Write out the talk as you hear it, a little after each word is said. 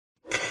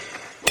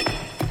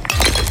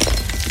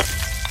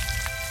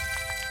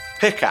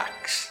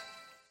Pickaxe.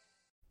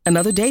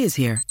 Another day is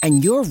here,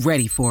 and you're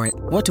ready for it.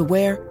 What to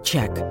wear?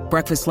 Check.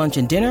 Breakfast, lunch,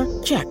 and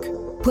dinner? Check.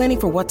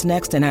 Planning for what's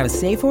next and how to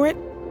save for it?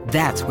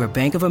 That's where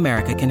Bank of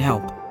America can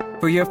help.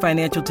 For your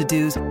financial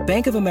to-dos,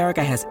 Bank of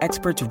America has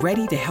experts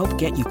ready to help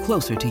get you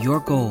closer to your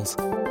goals.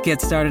 Get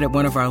started at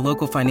one of our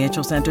local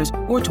financial centers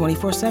or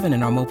 24/7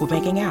 in our mobile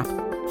banking app.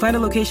 Find a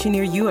location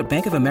near you at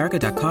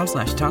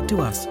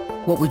bankofamerica.com/talktous.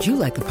 What would you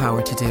like the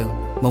power to do?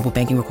 Mobile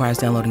banking requires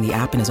downloading the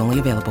app and is only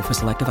available for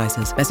select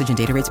devices. Message and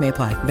data rates may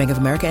apply. Bank of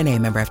America N.A.,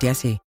 member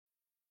FDIC.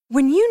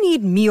 When you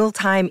need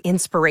mealtime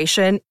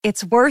inspiration,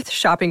 it's worth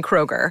shopping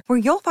Kroger, where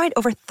you'll find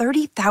over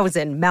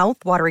 30,000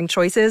 mouth-watering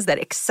choices that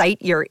excite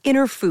your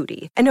inner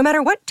foodie. And no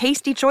matter what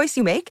tasty choice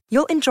you make,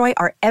 you'll enjoy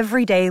our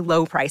everyday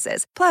low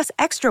prices, plus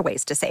extra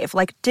ways to save,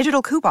 like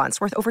digital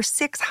coupons worth over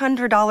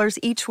 $600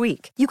 each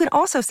week. You can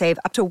also save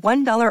up to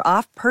 $1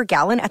 off per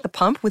gallon at the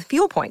pump with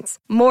fuel points.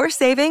 More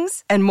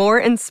savings and more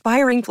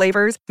inspiring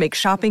flavors make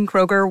shopping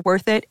Kroger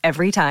worth it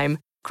every time.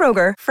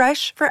 Kroger,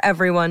 fresh for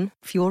everyone.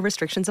 Fuel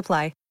restrictions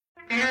apply.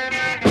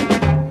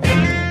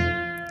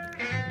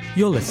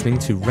 You're listening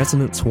to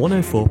Resonance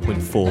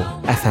 104.4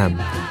 FM.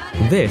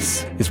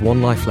 This is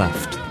One Life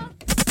Left.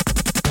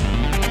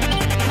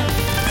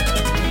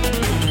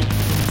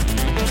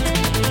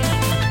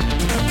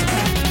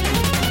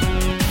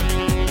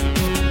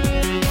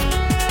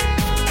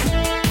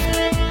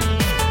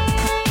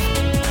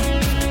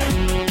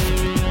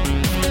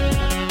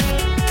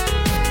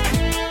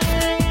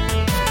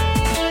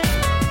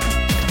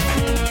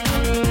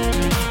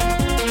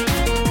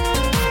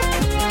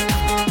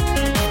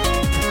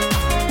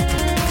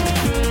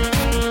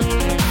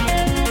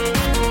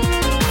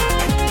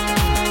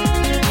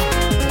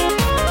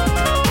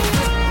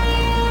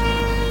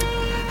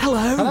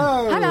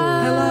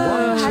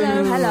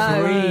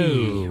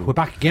 We're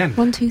back again.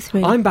 1, 2,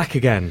 3. I'm back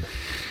again.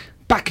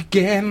 Back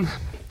again.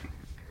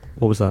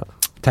 What was that?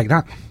 Take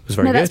that. It was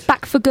very No, good. that's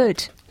back for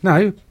good.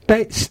 No,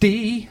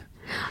 Steve,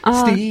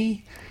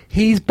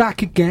 he's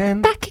back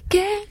again. Back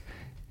again.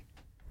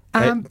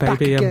 I'm back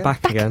again. I'm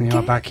back again. You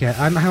are back, yeah.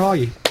 How are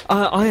you?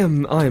 I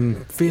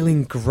am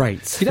feeling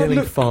great.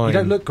 Feeling fine. You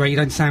don't look great. You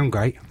don't sound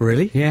great.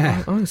 Really?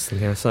 Yeah. Honestly,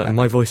 yeah.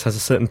 My voice has a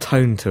certain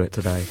tone to it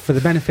today. For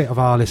the benefit of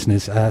our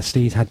listeners,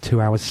 Steve's had 2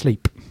 hours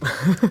sleep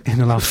in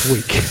the last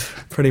week.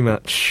 Pretty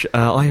much.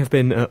 I have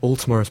been at all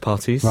tomorrow's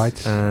parties. Right.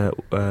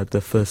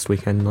 The first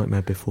weekend,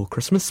 Nightmare Before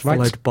Christmas, Right.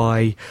 followed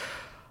by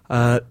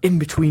In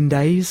Between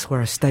Days,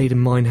 where I stayed in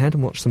Minehead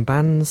and watched some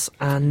bands,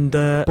 and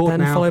then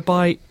followed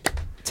by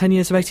 10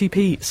 years of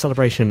ATP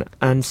celebration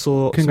and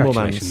saw some more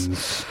bands.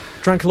 Congratulations.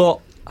 Drank a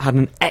lot, had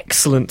an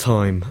excellent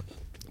time.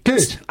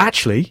 Good.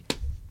 Actually,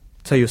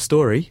 tell you a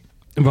story.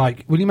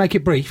 Right, will you make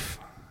it brief?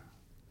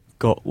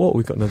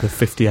 We've got another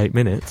 58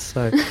 minutes.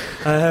 So,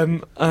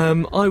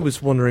 I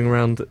was wandering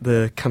around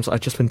the campsite.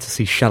 I'd just been to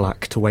see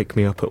Shellac to wake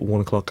me up at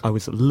 1 o'clock. I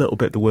was a little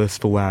bit the worse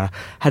for wear,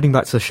 heading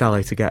back to the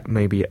chalet to get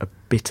maybe a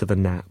bit of a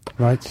nap.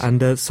 Right.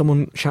 And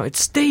someone shouted,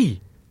 "Steve!"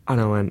 And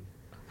I went,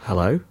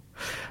 "Hello?"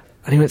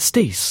 And he went,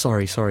 "Steve,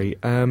 sorry.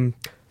 I'm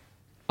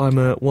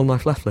a One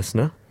Life Left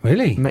listener.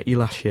 Really? Met you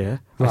last year."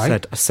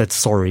 Right. I said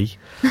sorry.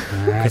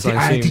 'Cause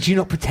I assumed- did you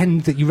not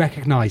pretend that you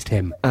recognised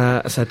him?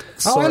 I said, Oh,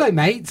 sorry. hello,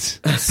 mate.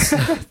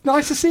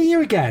 Nice to see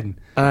you again.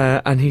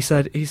 And he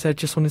said,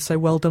 just wanted to say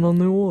well done on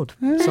the award.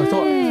 So I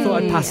thought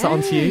I'd pass that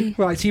on to you.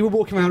 Right, so you were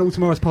walking around all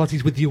tomorrow's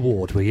parties with the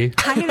award, were you?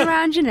 Hanging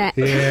around your neck.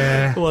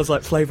 Yeah. It was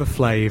like Flavour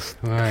Flav.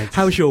 Right.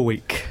 How was your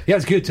week? Yeah, it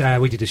was good.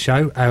 We did a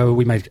show.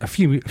 We made a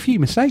few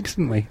mistakes,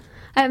 didn't we?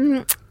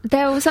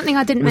 There was something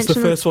I didn't Was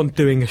mention. the first one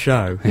doing a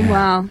show?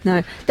 Well,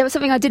 no. There was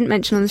something I didn't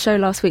mention on the show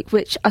last week,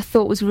 which I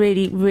thought was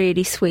really,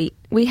 really sweet.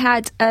 We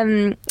had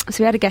a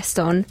guest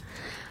on,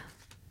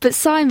 but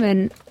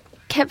Simon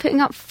kept putting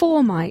up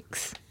 4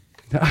 mics.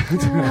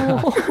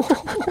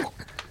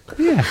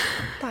 Yeah.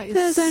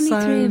 There's only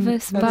 3 of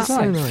us, but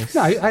so nice.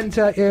 No, and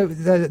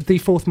the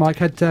fourth mic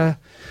had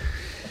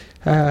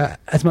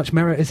as much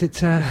merit as it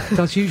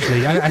does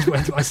usually.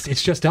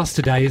 It's just us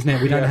today, isn't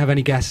it? We don't have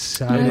any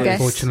guests,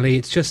 unfortunately.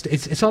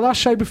 It's our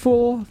last show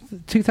before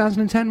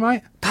 2010,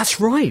 right? That's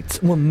right.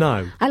 Well,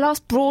 no. our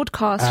last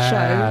broadcast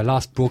show.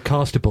 Last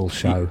broadcastable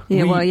show.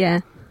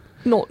 Yeah.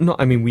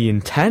 I mean, we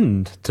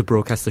intend to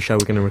broadcast the show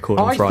we're going to record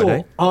on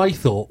Friday. I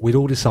thought we'd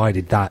all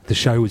decided that the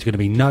show was going to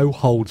be no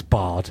holds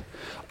barred.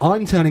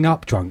 I'm turning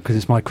up drunk because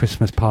it's my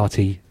Christmas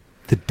party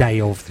the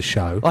day of the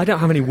show. I don't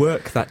have any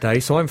work that day,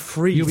 so I'm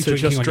free You'll be to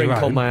just drinking on drink your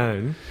on own. my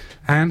own.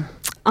 Anne?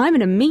 I'm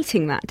in a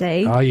meeting that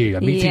day. Are you?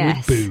 A meeting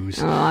Yes. with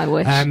booze. Oh, I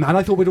wish. And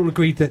I thought we'd all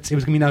agreed that it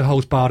was going to be no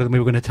holds barred and we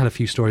were going to tell a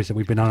few stories that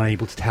we've been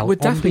unable to tell. We're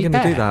definitely going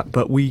to do that,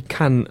 but we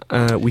can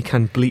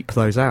bleep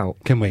those out.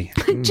 Can we?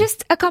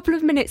 Just a couple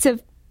of minutes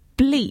of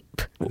bleep.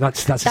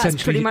 That's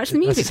essentially pretty much the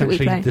music that we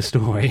play. the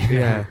story.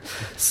 Yeah.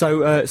 So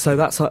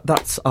that's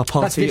our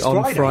party this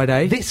on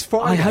Friday. This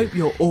Friday. I hope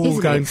you're all Isn't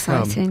it going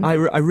exciting? to come.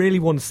 I really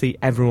want to see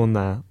everyone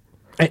there.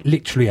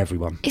 Literally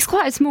everyone. It's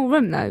quite a small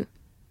room, though.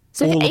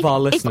 So All if, of our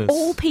if listeners.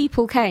 all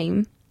people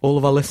came, All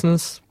of our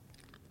listeners.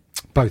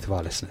 Both of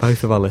our listeners.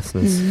 Both of our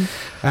listeners.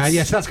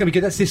 Yes, that's going to be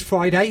good. That's this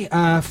Friday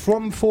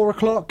from 4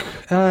 o'clock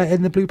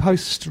in the Blue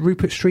Post,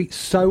 Rupert Street,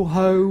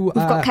 Soho. We've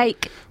got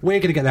cake. We're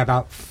going to get there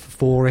about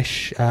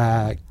 4-ish.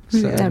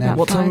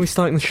 What time are we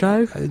starting the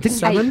show?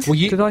 7? Well,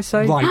 did I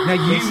say? Right, now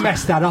you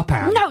messed that up,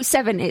 Anne. No,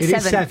 7. It's 7. It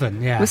is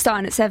 7, yeah. We're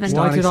starting at 7.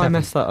 Why did I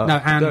mess that up? No,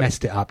 Anne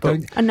messed it up.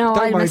 Don't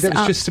worry, that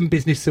was just some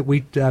business that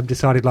we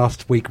decided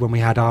last week when we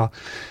had our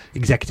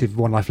executive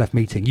One Life Left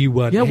meeting. You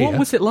weren't here. Yeah, what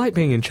was it like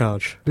being in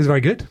charge? It was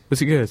very good.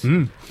 Was it good?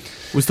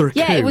 Was there a coup?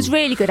 Yeah, it was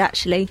really good,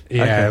 actually.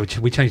 Yeah,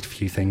 we changed a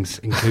few things,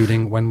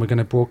 including when we're going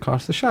to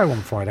broadcast the show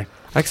on Friday.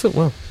 Excellent.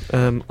 Well,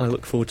 I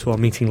look forward to our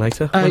meeting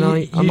later. When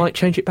I might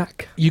change it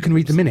back. You can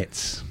read the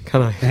minutes.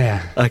 Can I?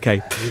 Yeah.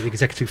 Okay. The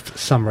executive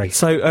summary.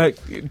 So,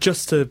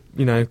 just to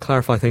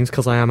clarify things,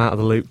 because I am out of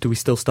the loop, do we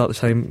still start the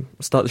show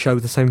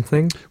with the same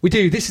thing? We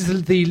do. This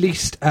is the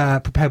least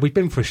prepared we've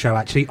been for a show,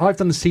 actually. I've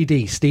done the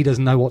CD. Steve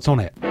doesn't know what's on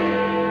it.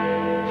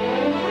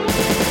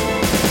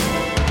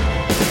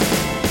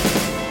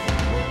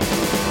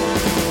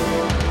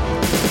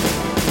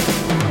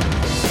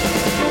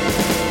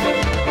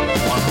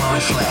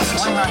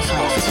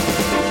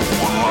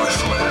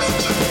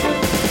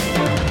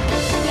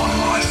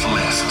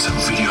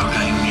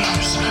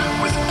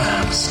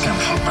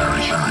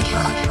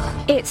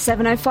 It's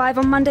 7:05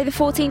 on Monday the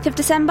 14th of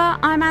December.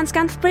 I'm Anne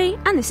Scantlebury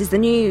and this is the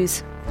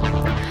news.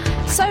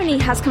 Sony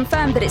has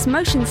confirmed that its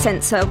motion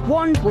sensor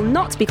wand will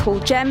not be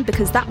called GEM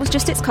because that was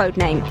just its code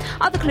name.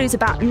 Other clues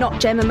about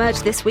not GEM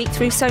emerged this week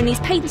through Sony's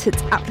patented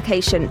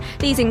application.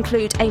 These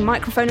include a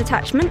microphone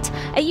attachment,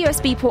 a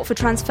USB port for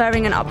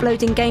transferring and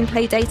uploading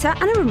gameplay data,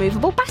 and a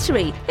removable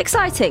battery.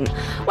 Exciting!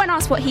 When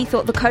asked what he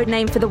thought the code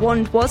name for the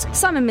wand was,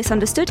 Simon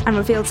misunderstood and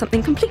revealed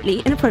something completely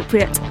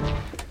inappropriate.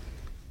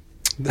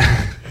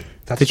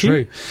 That's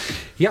true.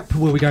 Yep,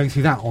 we'll be going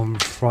through that on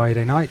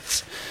Friday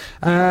nights.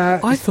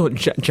 I thought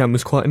GEM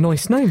was quite a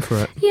nice name for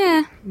it.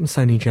 Yeah.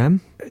 Sony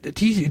GEM.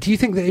 Do you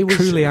think that it was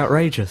truly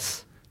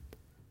outrageous?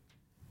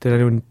 Did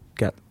anyone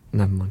get?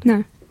 Never mind.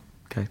 No.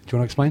 Okay. Do you want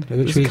to explain?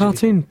 It's a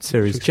cartoon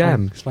series.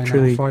 GEM. Explain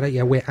truly... that on Friday.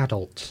 Yeah, we're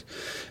adults.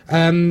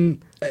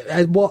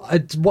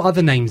 What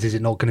other names is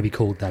it not going to be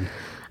called then?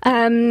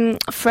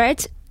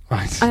 Fred.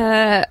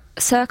 Right.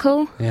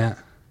 Circle. Yeah.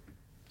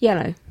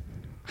 Yellow.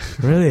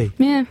 Really?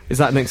 Yeah. Is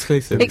that an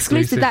exclusive?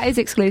 Exclusive. That is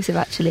exclusive,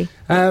 actually.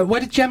 Where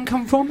did GEM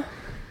come from?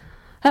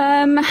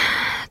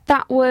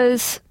 That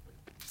was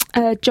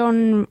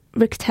John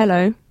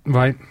Riccatello.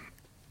 Right.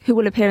 Who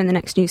will appear in the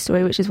next news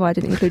story, which is why I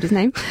didn't include his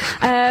name.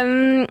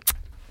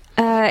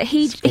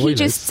 He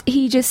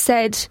just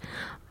said,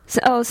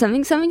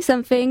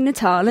 something,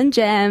 Natal and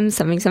GEM,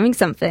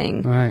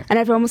 something. Right. And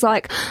everyone was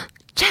like,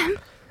 GEM.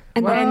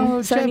 And then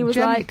Sony was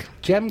like,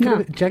 GEM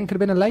could have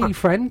been a lady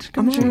friend.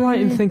 Am I right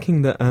in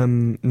thinking that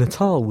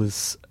Natal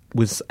was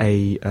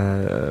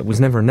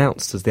never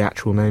announced as the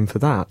actual name for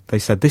that? They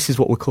said this is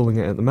what we're calling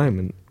it at the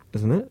moment,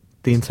 isn't it?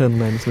 The internal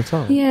name is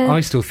Natal. Yeah. I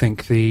still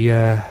think the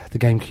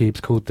GameCube's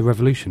called the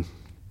Revolution.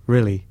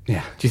 Really?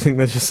 Yeah. Do you think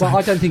they're just? Well,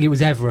 I don't think it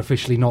was ever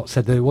officially not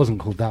said that it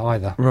wasn't called that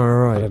either.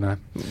 Right. I don't know.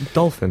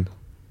 Dolphin.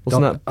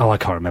 Wasn't that? Oh, I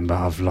can't remember.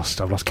 I've lost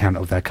count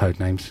of their code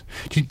names.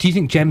 Do you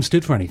think GEM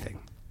stood for anything?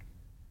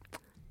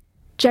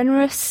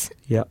 Generous.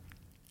 Yep.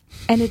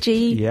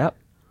 Energy. Yep.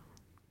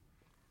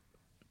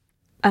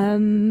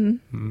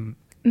 Member.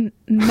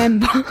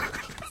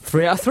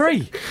 3 out of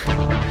 3.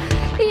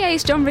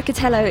 EA's John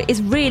Riccatello is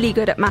really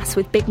good at maths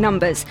with big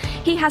numbers.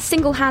 He has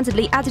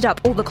single-handedly added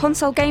up all the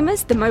console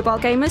gamers, the mobile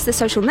gamers, the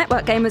social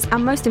network gamers,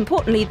 and most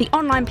importantly, the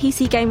online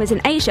PC gamers in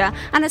Asia,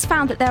 and has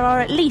found that there are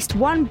at least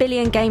 1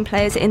 billion game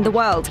players in the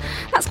world.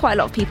 That's quite a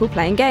lot of people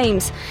playing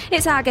games.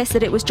 It's our guess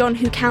that it was John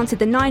who counted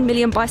the 9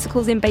 million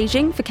bicycles in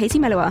Beijing for Katie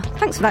Mellower.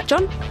 Thanks for that,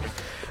 John.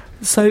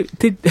 So,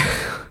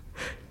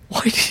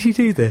 why did he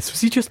do this?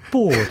 Was he just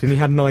bored and he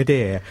had an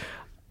idea?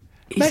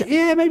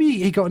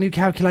 Maybe he got a new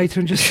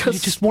calculator and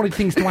just wanted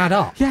things to add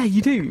up. Yeah,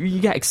 you do.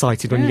 You get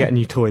excited when you get a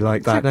new toy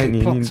like that, don't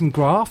you? Plots and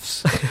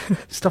graphs,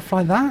 stuff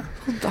like that.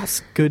 Well,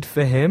 that's good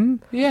for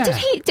him. Yeah. Did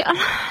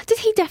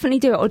he definitely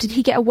do it, or did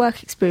he get a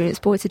work experience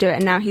boy to do it,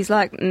 and now he's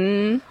like,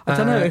 I don't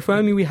know. If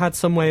only we had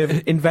some way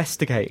of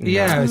investigating.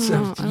 Yeah,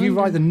 you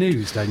write the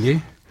news, don't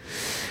you?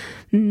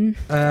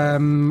 How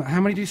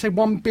many do you say?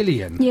 1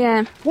 billion.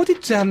 Yeah. What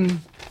did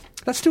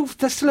That's still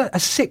a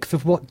sixth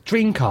of what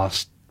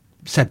Dreamcast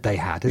said they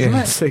had, isn't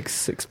it?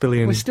 6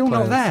 billion. We're still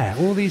not there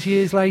all these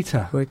years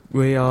later.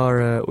 We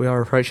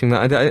are approaching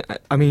that.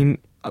 I mean,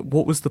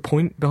 what was the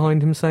point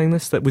behind him saying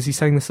this? Was he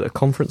saying this at a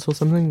conference or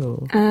something?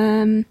 Or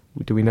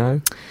do we know?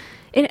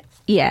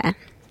 Yeah.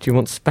 Do you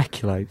want to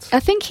speculate?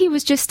 I think it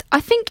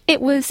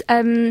was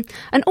an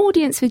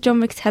audience with John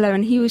Riccatello,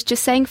 and he was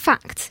just saying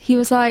facts. He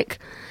was like,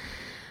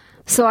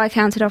 so I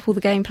counted up all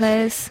the game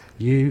players.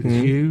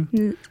 You.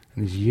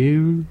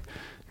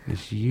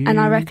 And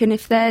I reckon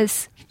if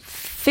there's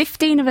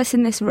 15 of us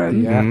in this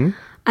room,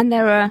 and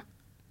there are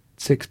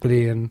 6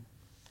 billion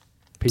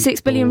people,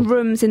 6 billion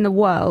rooms in the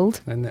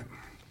world, and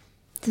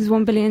there's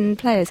 1 billion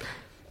players.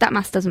 That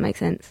maths doesn't make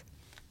sense.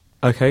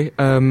 Okay.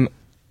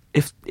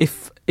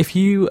 If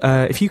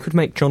If you could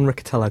make John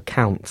Riccitiello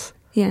count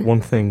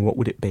one thing, what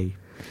would it be?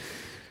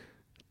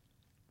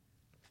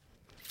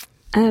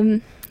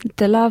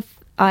 The love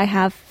I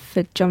have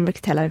for John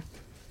Riccitiello.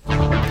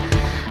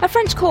 A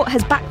French court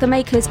has backed the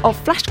makers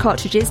of flash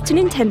cartridges to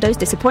Nintendo's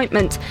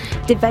disappointment.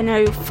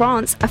 Deveno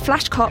France, a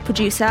flash cart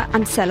producer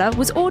and seller,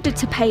 was ordered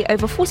to pay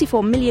over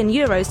 €44 million to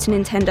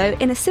Nintendo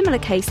in a similar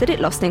case that it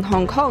lost in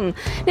Hong Kong.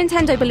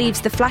 Nintendo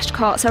believes the flash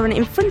carts are an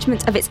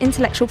infringement of its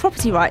intellectual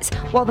property rights,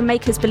 while the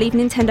makers believe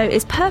Nintendo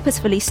is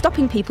purposefully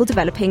stopping people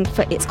developing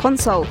for its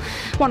console.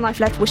 One Life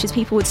Left wishes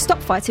people would stop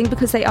fighting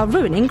because they are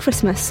ruining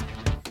Christmas.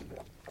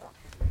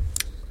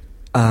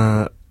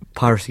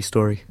 Piracy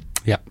story.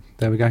 Yep,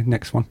 there we go.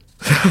 Next one.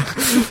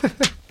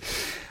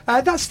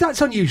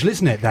 That's unusual,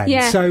 isn't it? Then,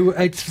 yeah. So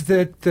it's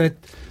the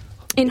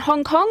in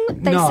Hong Kong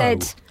they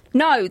said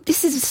no.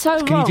 This is so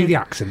wrong. Can you do the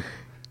accent?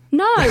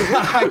 No.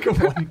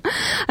 Come on.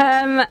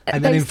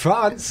 And then in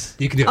France,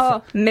 you can do.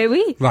 Mais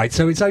oui. Right,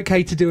 so it's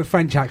okay to do a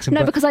French accent.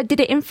 No, because I did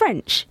it in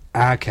French.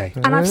 Okay.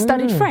 And I've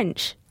studied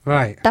French.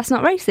 Right. That's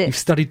not racist. You've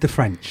studied the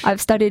French.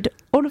 I've studied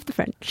all of the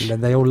French. And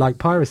then they all like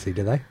piracy,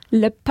 do they?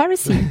 Le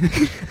piracy.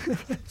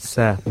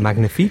 C'est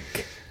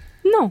magnifique.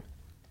 No.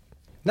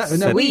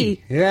 No,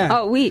 oui. Yeah.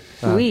 Oh, oui,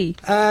 oui.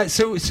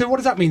 So what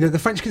does that mean? That the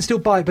French can still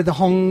buy it, but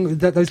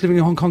that those living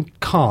in Hong Kong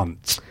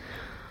can't?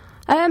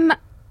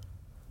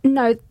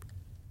 No.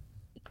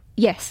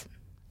 Yes.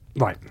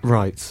 Right.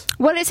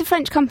 Well, it's a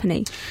French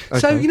company. Okay.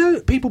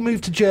 So, people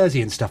move to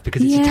Jersey and stuff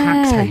because it's a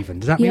tax haven.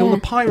 Does that mean all the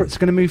pirates are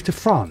going to move to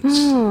France?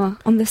 Oh,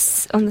 on the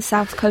south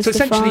coast of France.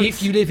 So essentially,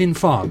 if you live in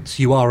France,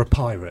 you are a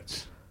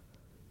pirate.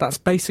 That's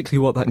basically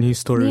what that news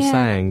story is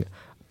saying,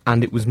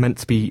 and it was meant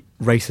to be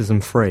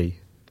racism-free.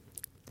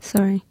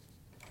 Sorry.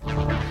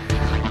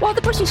 While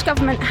the British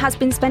government has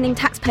been spending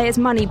taxpayers'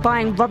 money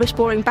buying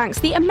rubbish-boring banks,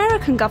 the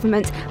American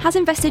government has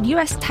invested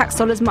US tax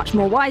dollars much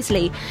more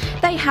wisely.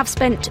 They have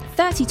spent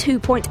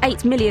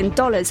 $32.8 million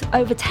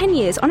over 10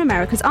 years on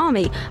America's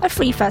Army, a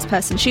free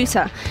first-person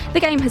shooter. The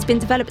game has been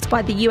developed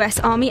by the US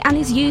Army and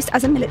is used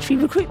as a military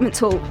recruitment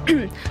tool.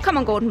 Come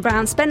on, Gordon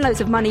Brown, spend loads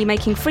of money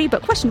making free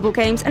but questionable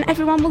games and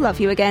everyone will love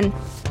you again.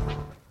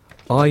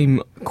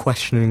 I'm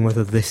questioning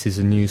whether this is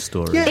a news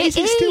story. Yeah, is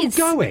it still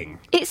going?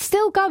 It's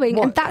still going,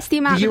 and that's the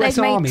amount that they've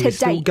made to date.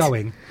 Still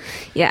going?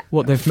 Yeah.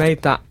 What, they've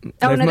made that...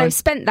 They've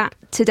spent that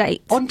to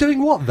date. On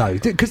doing what, though?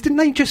 Because didn't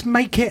they just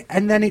make it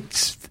and then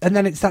it's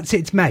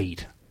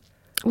made?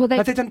 Well,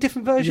 have they done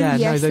different versions? Yeah,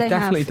 yes, they've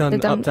definitely done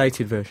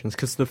updated versions,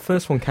 because the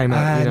first one came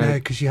out, No,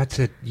 because you had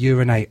to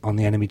urinate on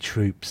the enemy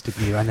troops,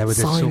 didn't you? And there was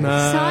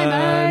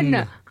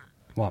Simon!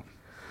 What?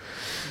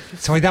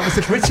 Sorry, that was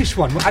the British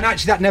one, and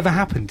actually that never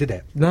happened, did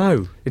it?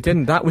 No, it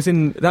didn't. That was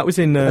in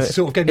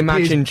sort of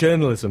Imagine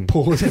Journalism.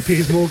 Pause at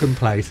Piers Morgan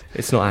plays.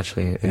 It's not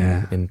actually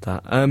in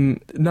that.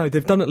 No,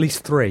 they've done at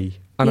least 3,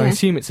 and I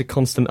assume it's a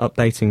constant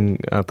updating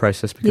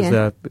process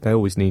because they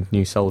always need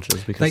new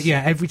soldiers. Because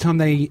every time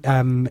they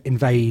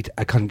invade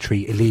a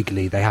country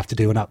illegally, they have to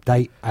do an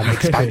update, an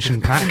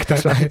expansion pack,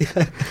 don't they?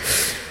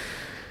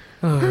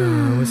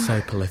 Oh, we're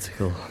so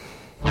political.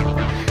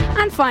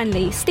 And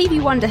finally, Stevie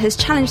Wonder has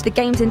challenged the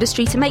games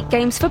industry to make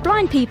games for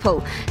blind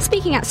people.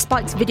 Speaking at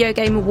Spike's Video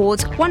Game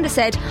Awards, Wonder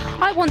said,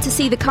 "I want to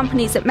see the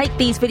companies that make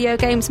these video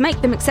games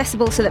make them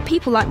accessible so that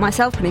people like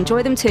myself can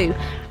enjoy them too.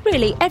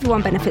 Really,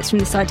 everyone benefits from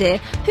this idea.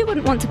 Who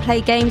wouldn't want to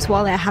play games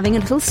while they're having a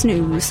little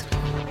snooze?"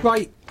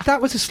 Right,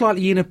 that was a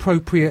slightly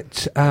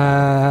inappropriate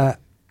verb,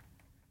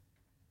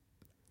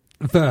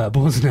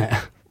 wasn't it?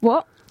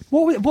 What?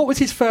 What was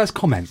his first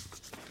comment?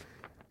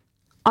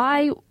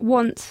 I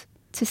want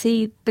to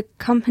see the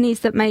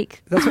companies that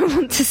make... I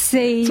want to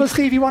see... That's what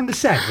Stevie Wonder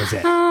said, was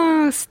it?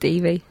 Oh,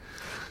 Stevie.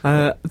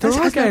 Has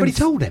nobody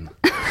told him?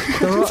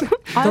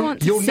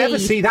 You'll never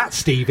see that,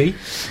 Stevie.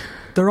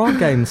 There are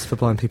games for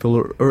blind people,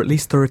 or at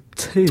least there are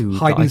 2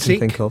 Hide and seek?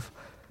 think of.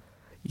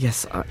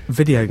 Yes,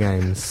 video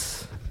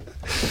games.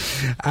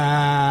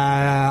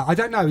 I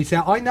don't know.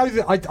 I know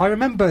that I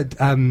remembered...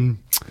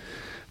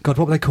 God,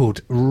 what were they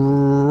called?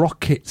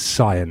 Rocket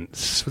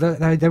Science.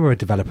 They were a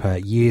developer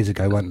years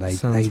ago, weren't they?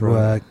 Sounds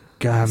right.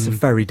 It's a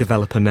very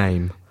developer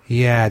name.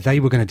 Yeah, they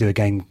were going to do a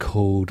game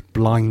called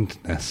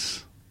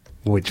Blindness,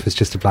 which was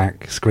just a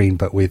black screen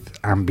but with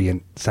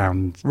ambient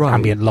sound,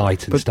 ambient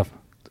light and stuff.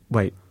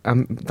 Wait,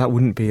 that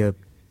wouldn't be a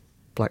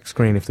black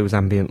screen if there was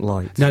ambient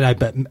light. No,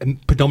 but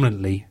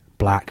predominantly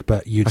black,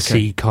 but you'd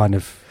see kind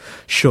of...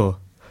 Sure.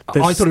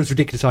 I thought it was a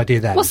ridiculous idea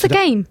then. What's the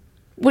game?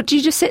 What, do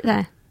you just sit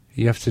there?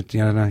 You have to,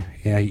 I don't know.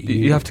 Yeah,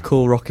 you have to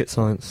call Rocket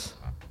Science.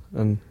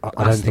 And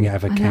I don't think it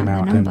ever came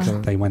out, and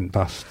they went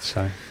bust.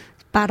 So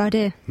bad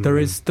idea. There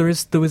was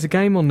a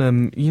game on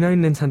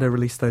Nintendo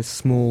released those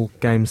small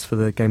games for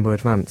the Game Boy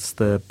Advance,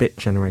 the Bit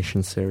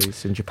Generation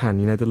series in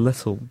Japan.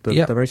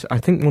 I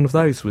think one of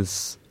those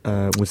was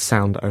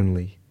sound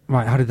only.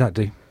 Right, how did that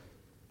do?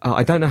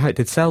 I don't know how it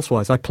did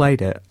sales-wise. I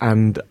played it,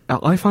 and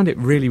I found it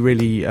really,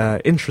 really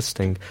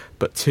interesting.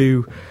 But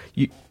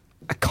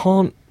I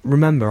can't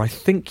remember. I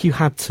think you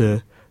had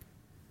to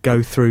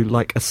go through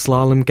like a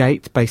slalom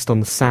gate based on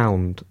the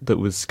sound that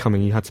was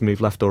coming. You had to move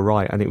left or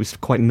right, and it was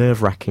quite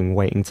nerve-wracking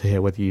waiting to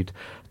hear whether you'd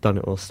done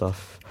it or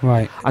stuff.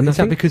 Right. And is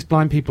that because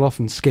blind people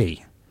often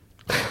ski?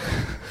 Maybe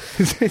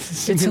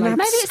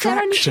it's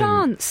their only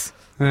chance.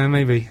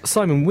 Maybe.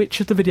 Simon, which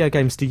of the video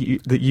games that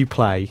you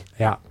play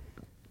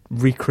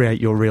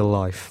recreate your real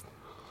life?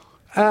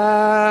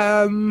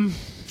 Modern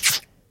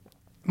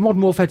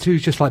Warfare 2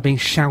 is just like being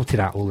shouted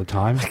at all the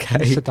time. Okay.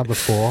 I've said that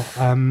before.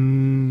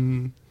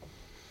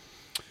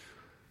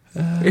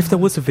 If there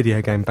was a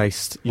video game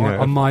based,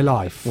 on my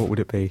life, what would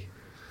it be?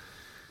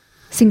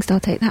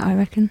 SingStar take that, I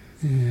reckon.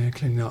 Yeah,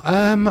 clearly not.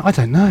 I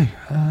don't know.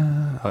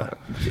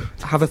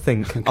 Have a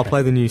think. Okay. I'll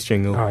play the news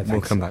jingle. All right, we'll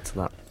thanks. come back to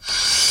that.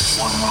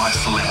 One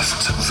Life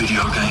Left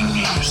video game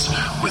news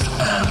with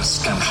Anne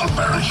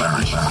Scantleberry.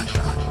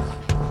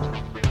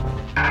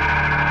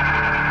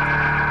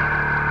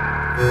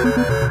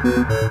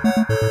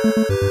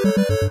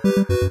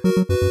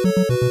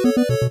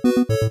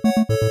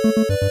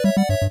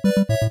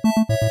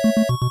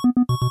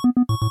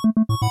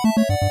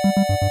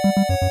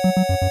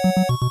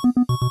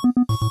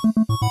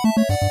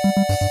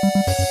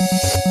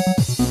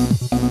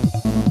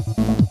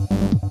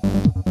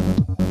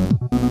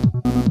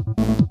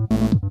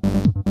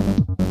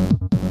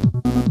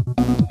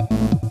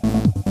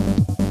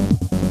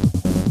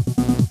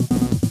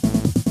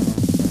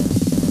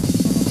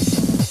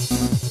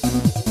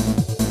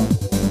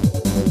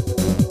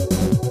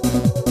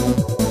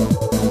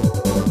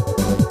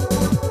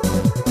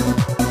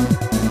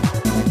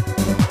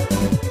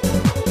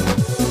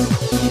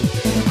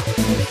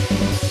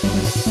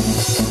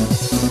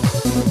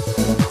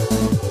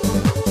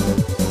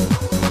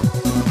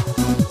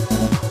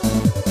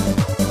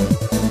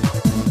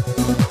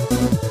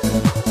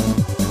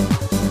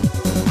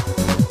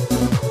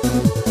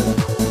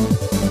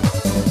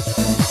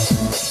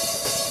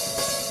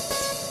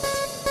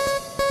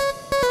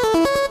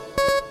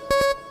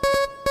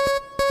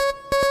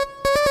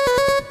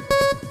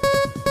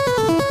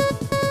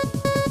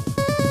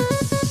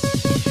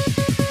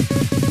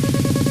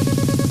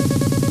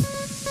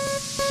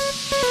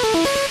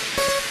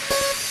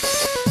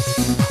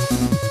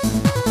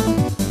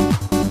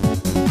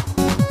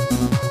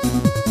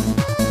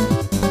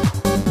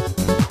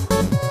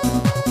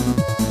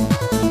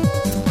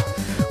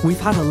 We've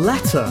had a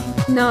letter.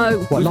 No.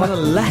 We've had a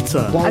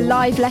letter. A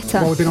live letter.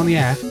 While we've been on the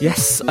air.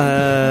 Yes,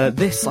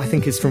 this I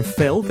think is from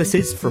Phil. This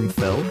is from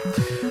Phil.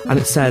 And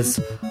it says,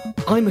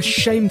 I'm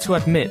ashamed to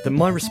admit that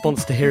my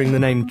response to hearing the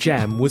name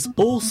Gem was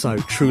also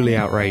truly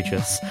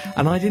outrageous,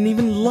 and I didn't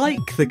even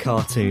like the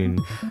cartoon.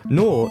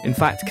 Nor, in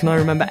fact, can I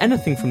remember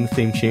anything from the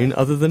theme tune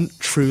other than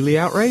truly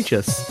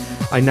outrageous.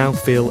 I now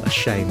feel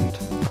ashamed.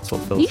 That's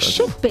what Phil You said.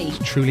 should be.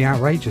 Truly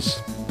outrageous.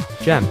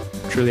 Gem,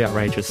 truly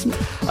outrageous.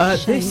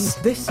 This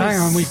is... Hang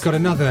on, we've got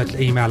another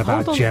email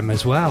about Hold on. Gem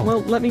as well.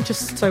 Well, let me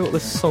just say what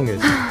this song is.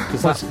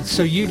 'Cause Well, that's...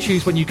 so you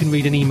choose when you can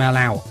read an email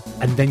out,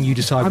 and then you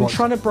decide I'm what...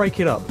 trying to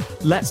break it up.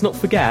 Let's not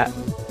forget,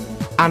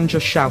 Anne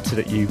just shouted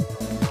at you.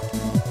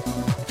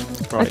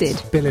 I did.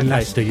 Bill in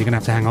Leicester, you're going to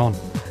have to hang on.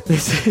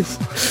 This is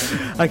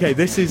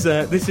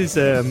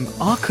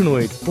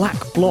Arkanoid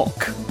Black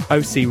Block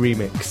OC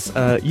remix.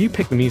 You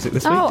picked the music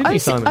this week, didn't you,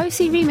 Simon?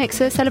 OC Remix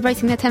are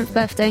celebrating their 10th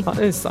birthday. I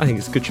think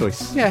it's a good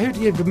choice. Yeah,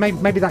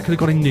 maybe that could have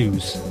gone in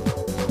news.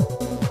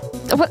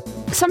 Well,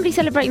 somebody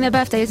celebrating their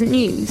birthday isn't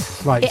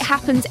news. Right. It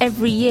happens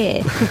every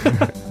year.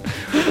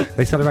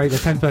 They celebrate their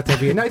 10th birthday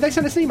every year. No, they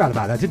sent us an email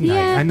about that, didn't they?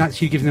 Yeah. And that's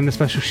you giving them a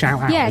special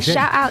shout out. Yeah, is it?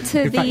 shout out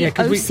to In the fact, yeah,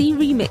 'cause OC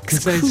Remix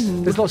Because crew.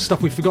 there's lots of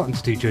stuff we've forgotten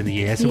to do during the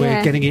year, so Yeah.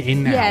 we're getting it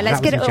in now. Yeah, let's That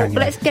was get in it all.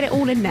 January. Let's get it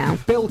all in now.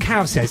 Bill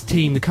Cow says,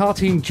 Team, the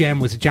cartoon Gem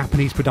was a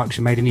Japanese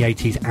production made in the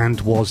 80s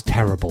and was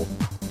terrible.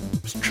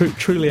 It's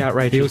truly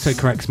outrageous. He also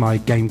corrects my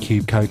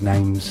GameCube code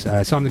names.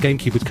 So on the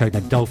GameCube was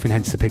codenamed Dolphin,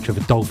 hence the picture of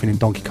a dolphin in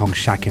Donkey Kong's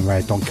shack in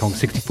Rare Donkey Kong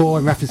 64,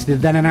 in reference to the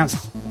then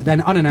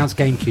unannounced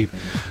GameCube.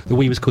 The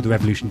Wii was called the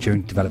Revolution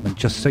during development.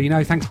 Just so you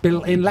know, thanks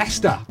Bill in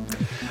Leicester.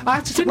 I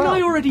have to Didn't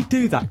I already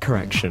do that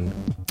correction?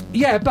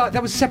 Yeah, but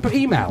that was a separate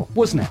email,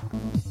 wasn't it?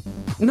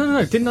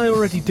 No. Didn't I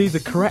already do the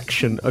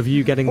correction of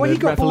you getting Well, the he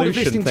got bored of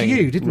Revolution listening to thing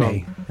you, didn't wrong?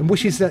 he? And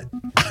wishes that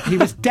he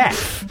was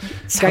deaf.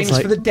 Sounds Games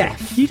like- for the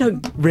deaf. You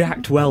don't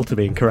react well to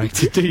being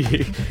corrected, do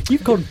you?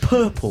 You've gone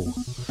purple.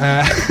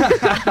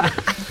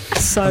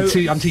 So,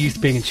 I'm too used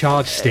to being in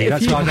charge, Steve.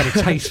 That's why I've got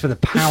a taste for the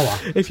power.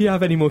 if you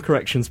have any more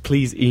corrections,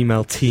 please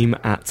email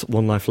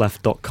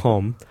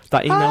team@onelifeleft.com.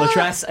 That email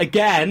address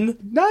again.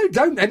 No,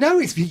 don't. No,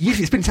 it's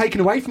been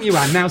taken away from you,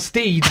 Anne. Now,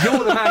 Steve, you're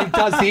the man who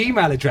does the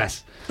email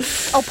address.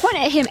 I'll point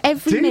at him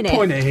every Do minute.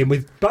 point at him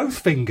with both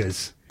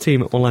fingers.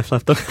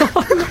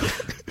 Team@onelifeleft.com.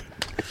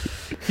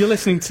 You're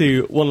listening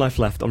to One Life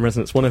Left on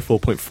Resonance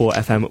 104.4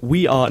 FM.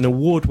 We are an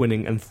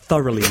award-winning and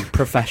thoroughly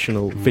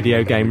professional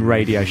video game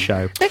radio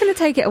show. They're going to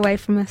take it away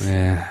from us.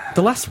 Yeah.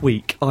 The last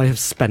week I have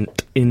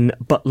spent in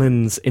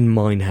Butlins in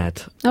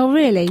Minehead. Oh,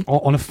 really?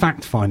 On a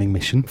fact-finding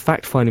mission,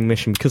 Fact-finding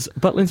mission, because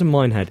Butlins in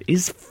Minehead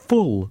is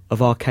full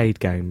of arcade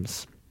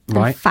games.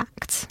 right?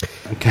 Facts.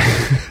 Okay.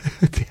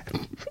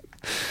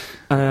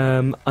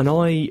 and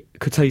I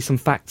could tell you some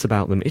facts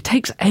about them. It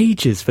takes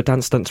ages for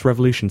Dance Dance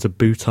Revolution to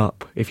boot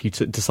up if you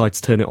decide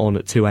to turn it on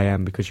at 2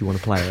 a.m. because you want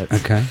to play it.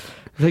 Okay.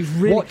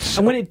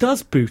 And when it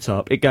does boot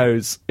up,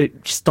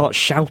 it starts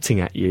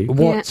shouting at you.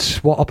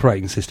 What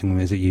operating system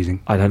is it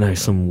using? I don't know,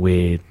 some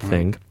weird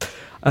thing.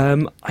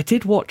 I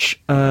did watch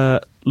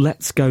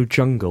Let's Go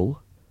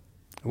Jungle.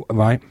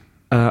 Right.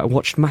 I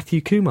watched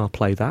Matthew Kumar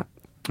play that.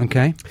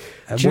 Okay.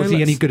 Was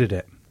he any good at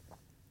it?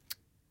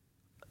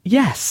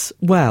 Yes.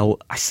 Well,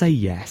 I say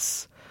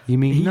yes. You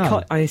mean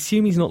no? I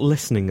assume he's not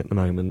listening at the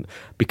moment,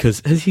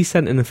 because has he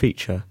sent in a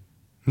feature?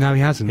 No,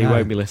 he hasn't. He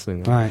won't be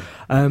listening. Right.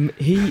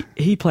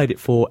 He played it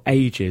for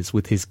ages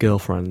with his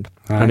girlfriend,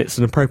 and it's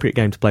an appropriate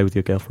game to play with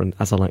your girlfriend,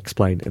 as I'll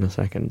explain in a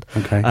second.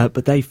 Okay.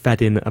 But they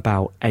fed in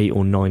about £8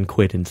 or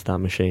 £9 into that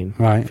machine.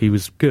 Right. If he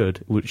was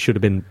good, it should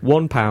have been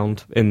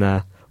 £1 in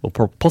there, or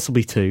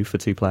possibly £2 for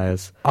 2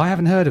 players. I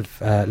haven't heard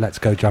of Let's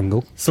Go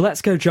Jungle. So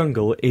Let's Go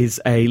Jungle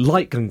is a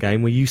light gun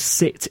game where you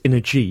sit in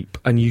a jeep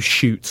and you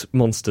shoot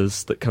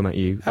monsters that come at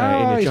you in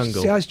a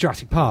jungle. It's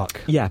Jurassic Park.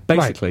 Yeah,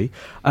 basically.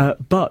 Right.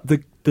 But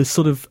the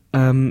sort of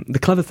the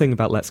clever thing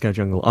about Let's Go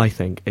Jungle, I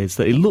think, is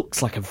that it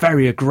looks like a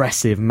very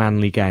aggressive,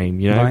 manly game.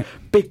 You know,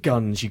 big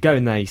guns. You go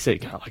in there, you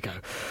sit. I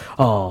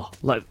go,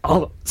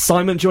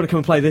 Simon, do you want to come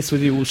and play this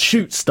with you? We'll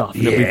shoot stuff.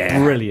 And it'll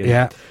be brilliant.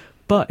 Yeah.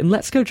 But in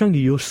Let's Go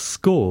Jungle, you're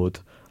scored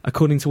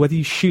according to whether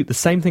you shoot the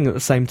same thing at the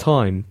same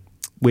time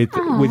with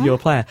your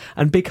player,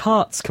 and big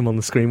hearts come on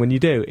the screen when you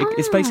do.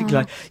 It's basically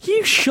like,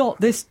 you shot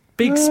this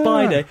big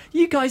spider.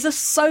 You guys are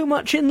so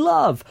much in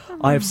love.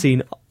 I have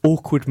seen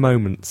awkward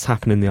moments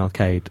happen in the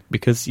arcade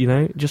because,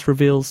 it just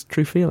reveals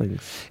true feelings.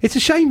 It's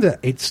a shame that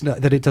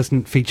it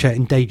doesn't feature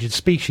endangered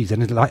species,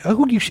 and it's like,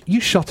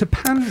 you shot a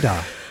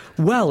panda.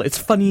 Well, it's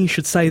funny you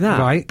should say that,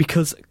 right?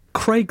 Because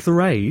Craig the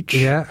Rage,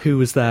 who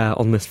was there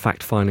on this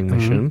fact-finding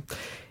mission,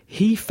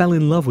 he fell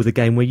in love with a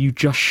game where you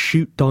just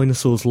shoot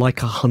dinosaurs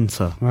like a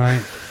hunter.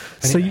 Right.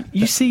 So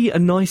you see a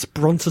nice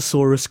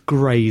brontosaurus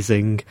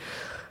grazing,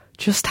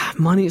 just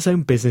mind its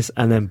own business,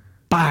 and then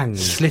bang!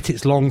 Slit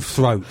its long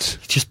throat.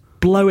 Just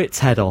blow its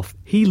head off.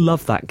 He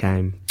loved that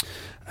game.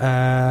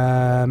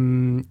 That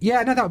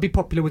would be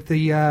popular with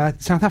the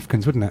South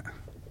Africans, wouldn't it?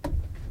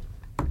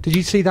 Did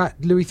you see that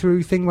Louis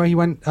Theroux thing where he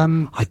went...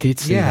 I did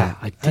see that.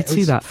 I did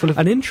see that.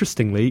 And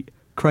interestingly,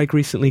 Craig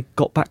recently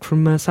got back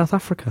from South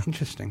Africa.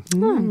 Interesting.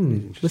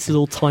 Interesting. This is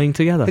all tying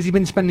together. Has he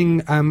been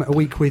spending a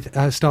week with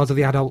stars of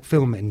the adult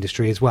film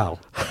industry as well?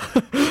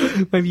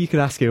 Maybe you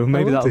could ask him.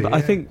 Maybe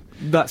I think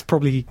that's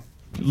probably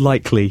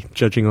likely,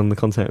 judging on the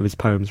content of his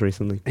poems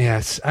recently.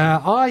 Yes.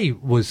 I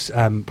was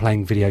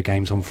playing video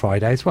games on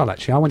Friday as well,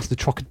 actually. I went to the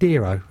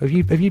Trocadero. Have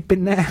you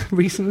been there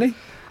recently?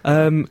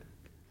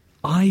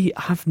 I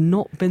have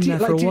not been there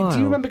for a while. Do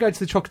you remember going to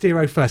the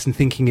Trocadero first and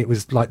thinking it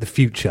was like the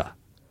future?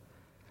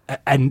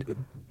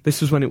 And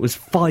this was when it was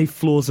 5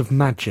 floors of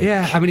magic.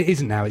 Yeah, I mean it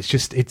isn't now. It's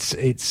just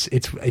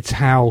it's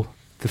how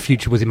the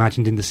future was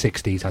imagined in the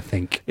 60s, I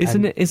think.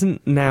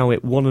 Isn't now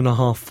it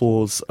 1.5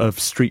 floors of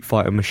Street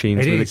Fighter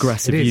machines with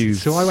aggressive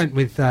youths? So I went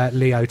with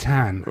Leo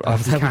Tan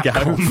of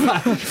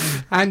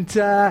Capcom. And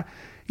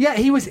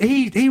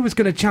he was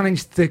going to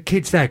challenge the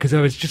kids there because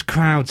there was just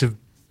crowds of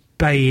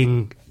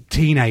baying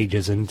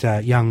teenagers and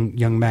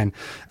young men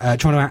trying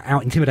to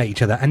out-intimidate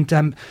each other, and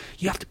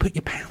you have to put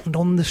your pound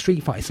on the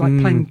Street Fighter. It's like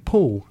playing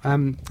pool,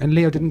 and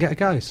Leo didn't get a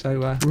go,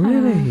 so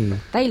really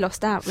they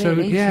lost out,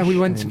 really. So we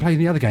went to play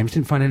the other games,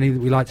 didn't find any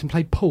that we liked, and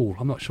played pool.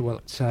 I'm not sure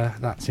what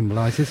that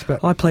symbolises,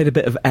 but I played a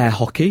bit of air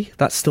hockey.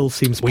 That still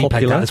seems popular. We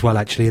played that as well,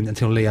 actually,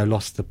 until Leo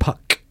lost the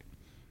puck.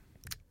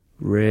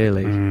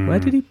 Really? Where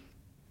did he...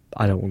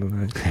 I don't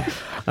want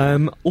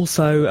to know.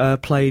 Also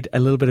played a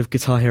little bit of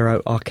Guitar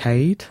Hero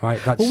Arcade.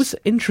 Right. What was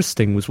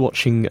interesting was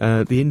watching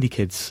the indie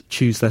kids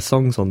choose their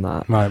songs on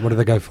that. Right. What do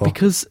they go for?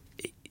 Because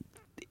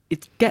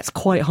it gets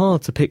quite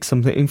hard to pick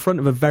something in front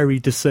of a very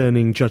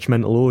discerning,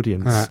 judgmental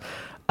audience. Right.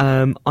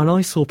 And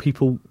I saw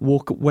people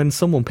walk when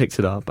someone picked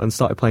it up and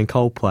started playing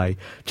Coldplay.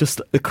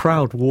 Just the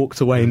crowd walked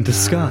away in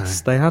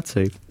disgust. They had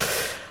to.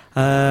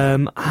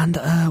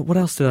 What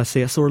else did I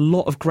see? I saw a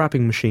lot of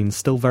grabbing machines,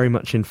 still very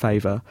much in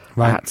favour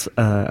at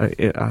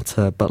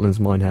Butlins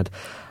Minehead,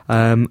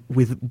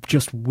 with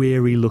just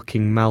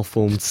weary-looking,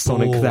 malformed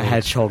Sonic the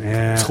Hedgehog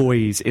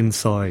toys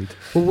inside.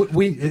 Well,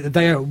 we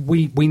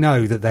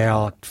know that they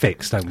are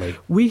fixed, don't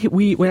we?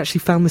 We actually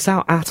found this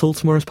out at All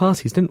Tomorrow's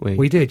Parties, didn't we?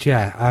 We did,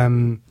 yeah.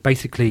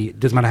 Basically, it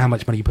doesn't matter how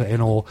much money you put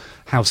in or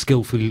how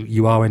skillful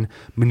you are in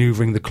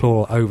manoeuvring the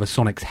claw over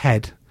Sonic's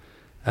head.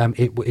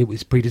 It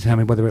was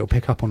predetermined whether it'll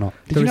pick up or not.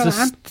 Did you know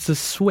that? There's a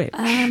switch.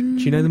 Do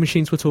you know the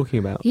machines we're talking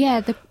about? Yeah,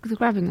 the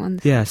grabbing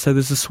ones. Yeah, so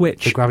there's a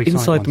switch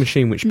inside the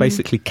machine which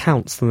basically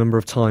counts the number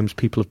of times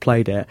people have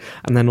played it,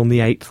 and then on the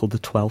 8th or the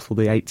 12th or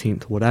the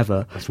 18th or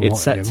whatever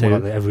it's set to,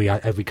 like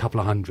every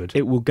couple of hundred.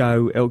 It'll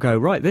go,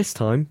 right, this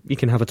time you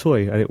can have a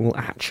toy, and it will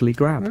actually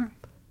grab. Yeah.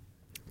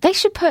 They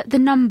should put the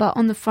number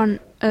on the front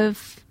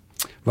of...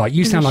 Right,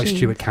 you sound like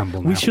Stuart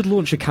Campbell now. We should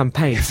launch a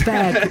campaign.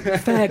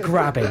 Fair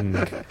grabbing.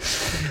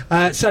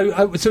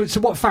 So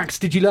what facts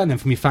did you learn then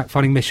from your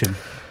fact-finding mission?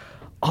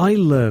 I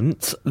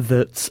learnt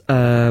that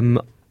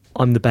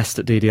I'm the best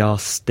at DDR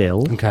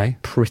still. Okay.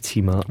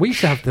 Pretty much. We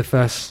used to have the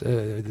first,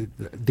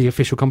 the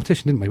official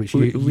competition, didn't we? Which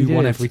you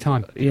won every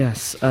time.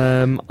 Yes.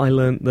 I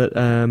learnt that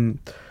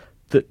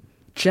that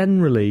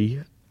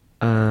generally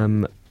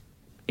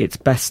it's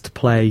best to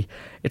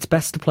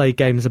play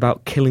games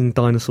about killing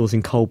dinosaurs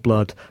in cold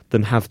blood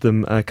than have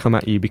them come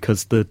at you,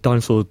 because the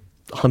dinosaur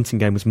hunting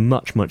game was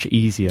much, much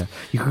easier.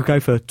 You could go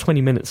for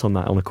 20 minutes on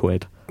that on a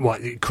quid.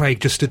 What, Craig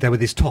just stood there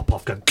with his top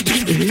off going...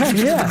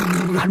 yeah.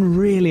 I'm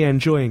really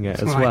enjoying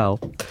it as well.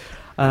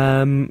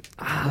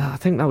 I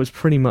think that was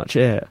pretty much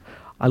it.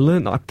 I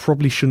learned that I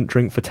probably shouldn't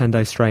drink for 10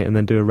 days straight and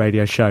then do a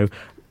radio show,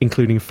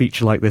 including a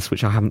feature like this,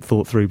 which I haven't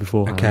thought through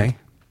before. Okay.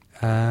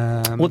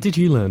 What did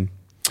you learn?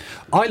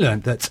 I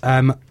learned that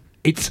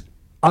it's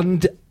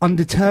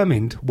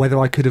undetermined whether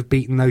I could have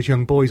beaten those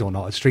young boys or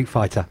not at Street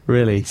Fighter.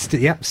 Really?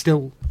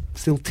 Still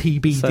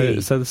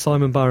TBD. So the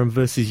Simon Barron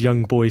versus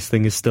Young Boys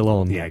thing is still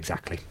on? Yeah,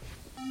 exactly.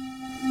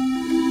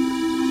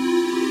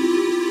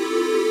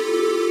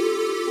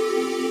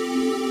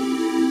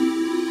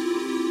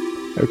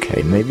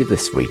 Okay, maybe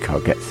this week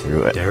I'll get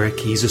through it. Derek,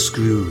 he's a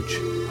Scrooge.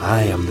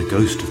 I am the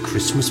ghost of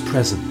Christmas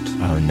present.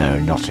 Oh no,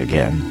 not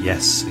again.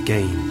 Yes,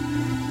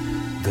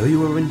 again. Though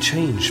you are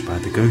unchanged by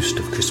the ghost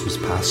of Christmas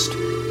past,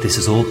 this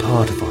is all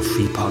part of our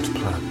three-part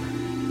plan.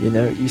 You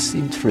know, you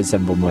seem to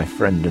resemble my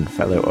friend and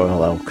fellow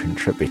OLL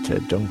contributor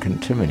Duncan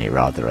Timoney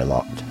rather a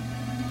lot.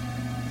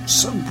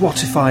 So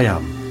what if I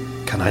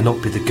am? Can I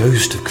not be the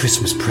ghost of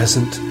Christmas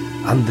present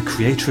and the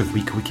creator of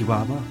Wiki Wiki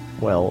Wawa?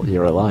 Well,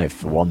 you're alive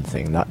for one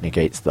thing, that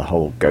negates the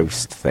whole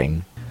ghost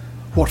thing.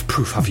 What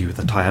proof have you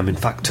that I am in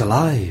fact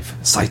alive?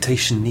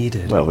 Citation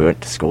needed. Well, we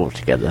went to school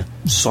together.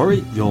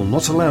 Sorry, you're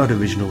not allowed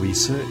original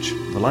research.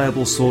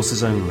 Reliable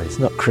sources only. It's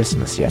not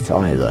Christmas yet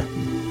either.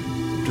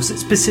 Does it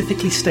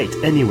specifically state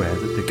anywhere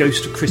that the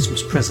ghost of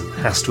Christmas present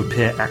has to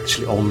appear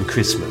actually on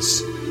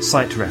Christmas?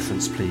 Cite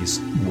reference,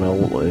 please. Well,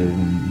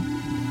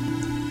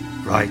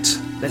 Right,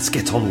 let's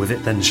get on with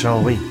it then,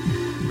 shall we?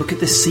 Look at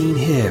this scene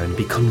here and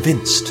be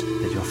convinced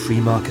that your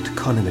free market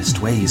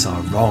economist ways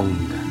are wrong.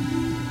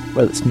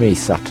 Well, it's me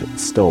sat at the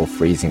store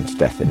freezing to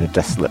death in a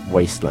desolate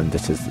wasteland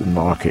that is the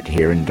market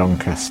here in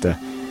Doncaster.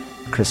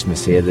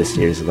 Christmas here this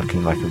year is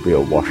looking like a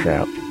real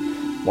washout.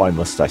 Why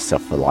must I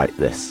suffer like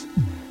this?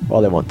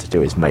 All I want to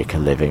do is make a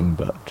living,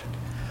 but...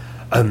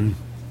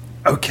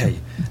 Okay.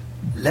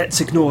 Let's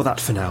ignore that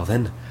for now,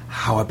 then.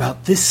 How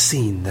about this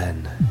scene,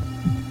 then?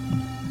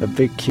 A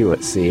big queue at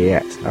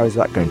CEX. How is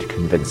that going to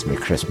convince me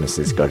Christmas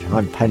is good?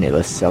 I'm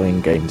penniless,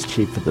 selling games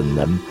cheaper than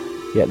them,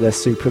 yet they're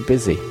super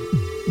busy.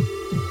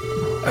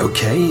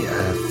 Okay,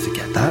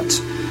 forget that.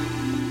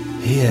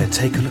 Here,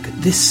 take a look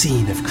at this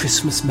scene of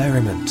Christmas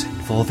merriment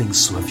involving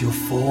some of your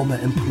former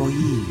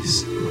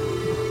employees.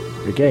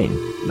 Again,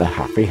 they're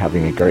happy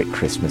having a great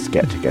Christmas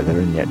get-together,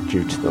 and yet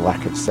due to the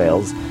lack of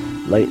sales,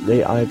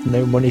 lately I've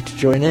no money to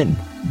join in.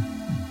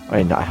 I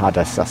mean, I had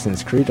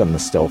Assassin's Creed on the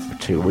stall for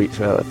 2 weeks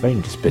without the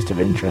faintest bit of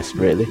interest,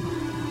 really.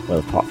 Well,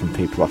 apart from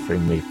people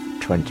offering me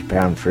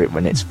 £20 for it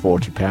when it's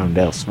 £40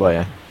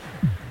 elsewhere.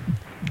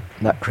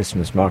 That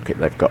Christmas market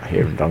they've got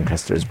here in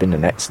Doncaster has been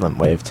an excellent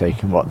way of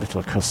taking what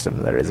little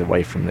custom there is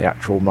away from the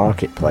actual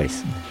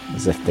marketplace,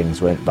 as if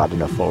things weren't bad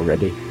enough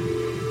already.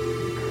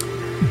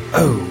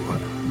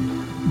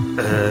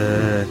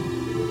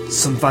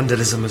 Some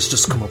vandalism has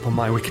just come up on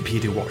my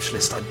Wikipedia watch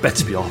list. I'd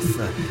better be off.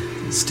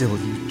 Still,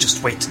 you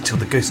just wait until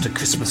the ghost of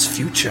Christmas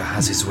future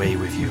has his way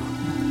with you.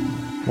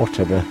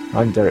 Whatever.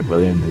 I'm Derek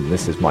Williams, and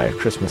this is my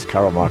Christmas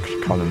Carol Market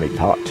Economy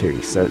Part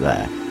 2, so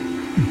there.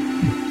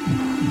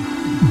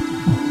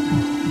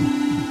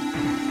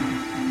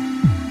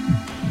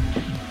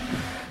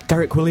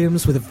 Derek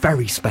Williams with a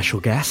very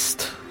special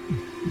guest.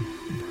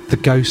 The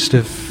ghost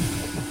of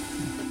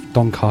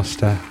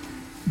Doncaster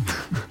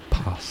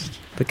past.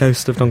 The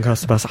ghost of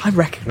Doncaster past. I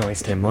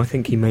recognised him. I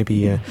think he may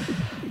be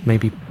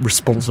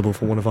responsible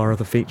for one of our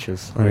other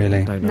features.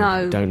 Really? Don't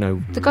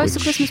know. The ghost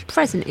of Christmas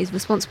present is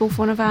responsible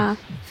for one of our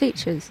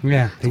features.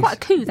 Yeah. It's quite a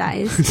coup, that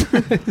is.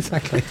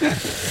 Exactly.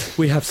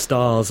 We have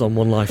stars on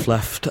One Life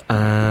Left.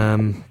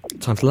 Time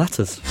for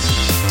letters.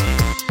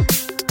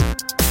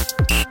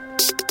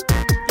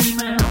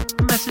 Email,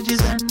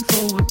 messages and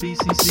forward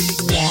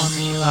BCC.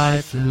 One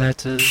Life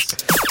Letters.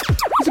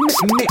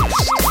 It's a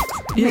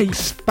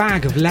mixed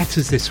bag of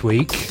letters this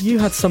week. You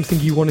had something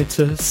you wanted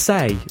to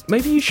say.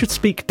 Maybe you should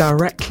speak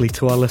directly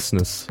to our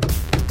listeners.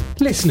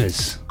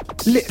 Listeners,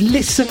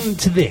 listen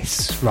to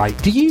this, right?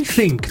 Do you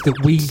think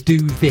that we do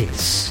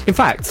this? In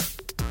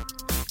fact...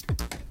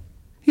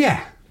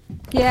 Yeah.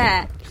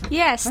 Yeah.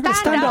 Stand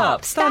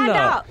up. Stand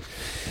up.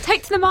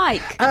 Take to the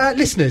mic.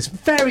 Listeners,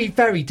 very,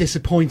 very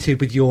disappointed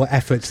with your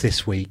efforts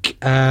this week.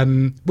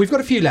 We've got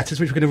a few letters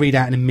which we're going to read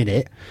out in a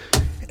minute.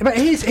 But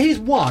here's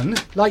one,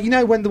 like, you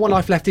know when the One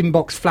Life Left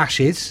inbox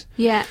flashes?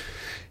 Yeah.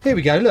 Here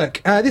we go,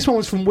 look. This one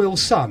was from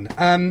Will's son.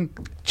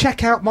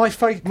 Check out my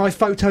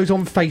photos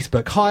on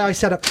Facebook. Hi, I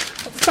set up...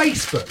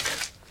 Facebook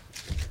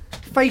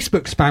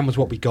spam was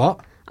what we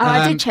got. Oh,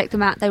 I did check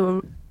them out. They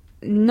were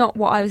not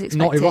what I was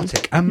expecting. Not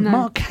erotic. No.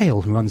 Mark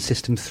Hale, who runs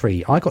System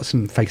 3, I got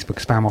some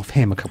Facebook spam off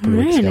him a couple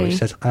of weeks ago. He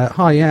says,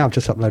 hi, yeah, I've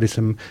just uploaded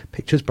some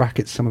pictures,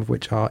 brackets, some of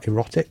which are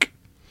erotic.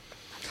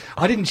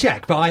 I didn't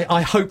check, but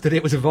I hope that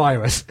it was a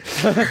virus.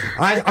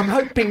 I'm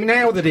hoping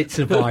now that it's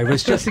a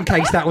virus, just in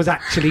case that was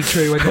actually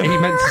true and that he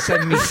meant to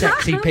send me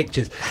sexy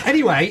pictures.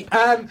 Anyway,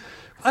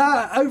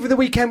 over the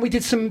weekend we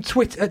did some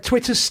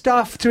Twitter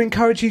stuff to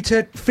encourage you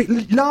to...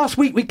 Last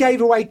week we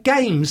gave away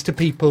games to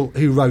people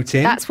who wrote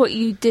in. That's what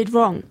you did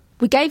wrong.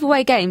 We gave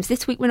away games.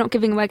 This week we're not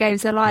giving away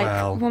games. They're like,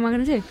 what am I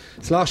going to do?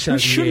 It's last show. We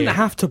shouldn't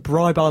have to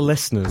bribe our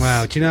listeners.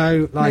 Well, do you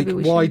know,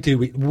 why do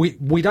we?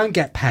 We don't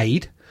get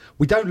paid.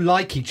 We don't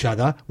like each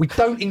other. We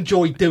don't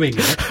enjoy doing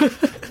it.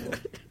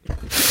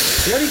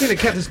 The only thing that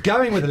kept us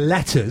going were the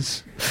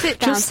letters. Sit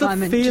down, just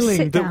Simon. the feeling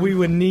sit down. that we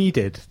were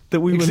needed,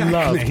 that we were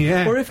loved.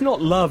 Yeah. Or if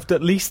not loved,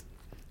 at least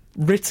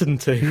written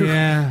to.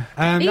 Yeah.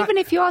 Even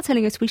if you are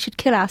telling us we should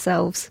kill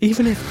ourselves.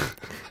 Even if...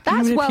 That's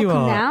even if welcome you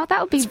are, now.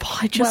 That would be just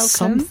welcome.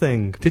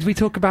 something. Did we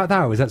talk about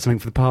that, or was that something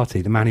for the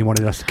party? The man who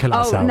wanted us to kill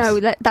ourselves? Oh,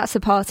 no, that's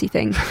a party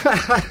thing.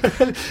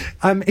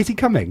 Is he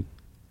coming?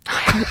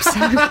 I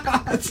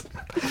hope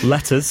so.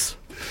 Letters.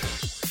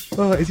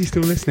 Oh, is he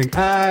still listening?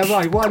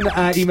 Right, one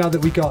email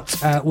that we got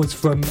was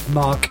from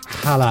Mark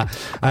Haller.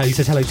 He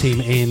says, hello team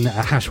in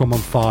Hash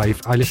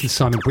 115. I listened to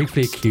Simon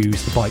briefly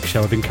accuse the bike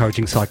show of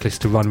encouraging cyclists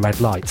to run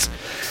red lights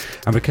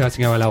and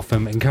recurring OLL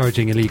from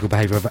encouraging illegal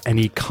behaviour of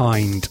any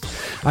kind.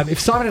 If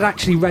Simon had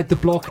actually read the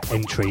blog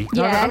entry,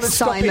 I would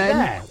stop it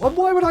there. Well,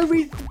 why would I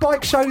read the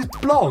bike show's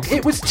blog?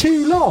 It was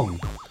too long.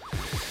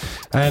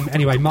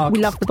 Anyway, Mark... We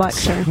love the bike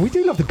show. We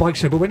do love the bike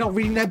show, but we're not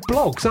reading their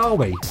blogs, are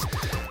we?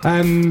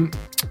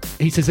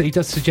 He says that he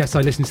does suggest I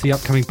listen to the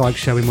upcoming bike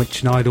show in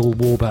which Nigel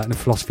Warburton and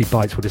Philosophy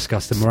Bites will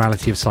discuss the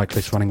morality of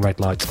cyclists running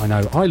red lights. I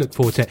know, I look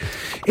forward to it.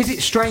 Is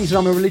it strange that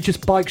I'm a religious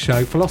bike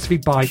show, Philosophy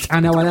Bites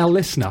and OLL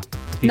listener?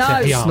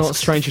 It's not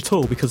strange at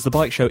all, because the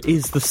bike show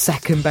is the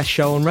second best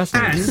show on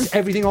Resonance. And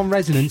everything on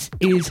Resonance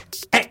is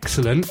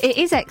excellent. It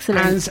is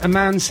excellent. As a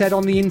man said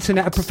on the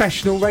internet, a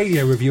professional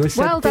radio reviewer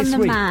said well done, this the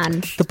week.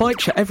 man. The bike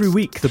show, every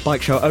week the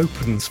bike show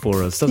opens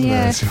for us, doesn't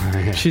it?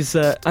 Yeah. She's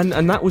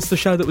and that was the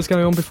show that was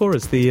going on before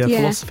us, the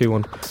philosophy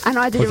one. And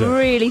I did a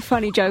really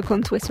funny joke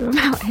on Twitter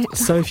about it.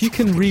 So if you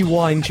can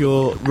rewind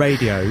your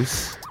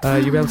radios,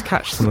 you'll be able to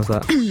catch some of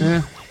that.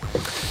 Yeah.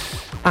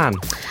 Anne.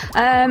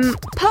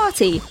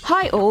 Party.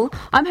 Hi all.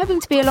 I'm hoping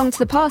to be along to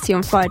the party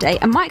on Friday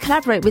and might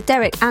collaborate with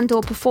Derek and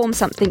or perform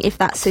something if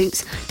that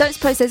suits. Don't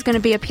suppose there's going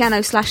to be a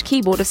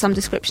piano/keyboard of some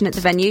description at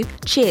the venue.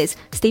 Cheers.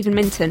 Stephen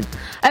Minton.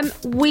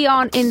 We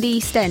aren't in the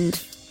East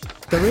End.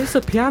 There is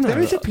a piano. There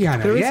is a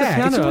piano, There is a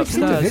piano it's always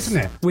upstairs, hidden, isn't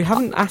it? We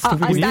haven't asked if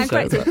we can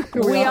use it.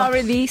 We are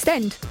in the East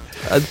End.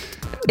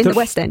 In the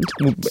West End.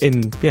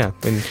 In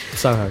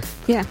Soho.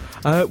 Yeah.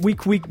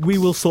 We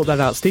will sort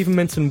that out. Stephen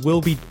Minton will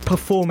be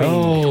performing.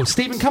 Oh,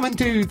 Stephen, come and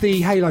do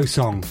the Halo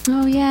song.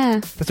 Oh, yeah.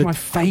 That's my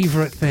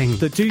favourite thing.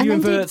 The Do You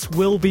Inverts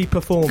will be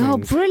performing. Oh,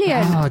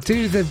 brilliant.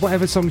 Do the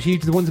whatever songs you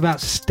do, the ones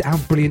about how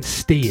brilliant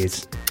Stee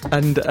is.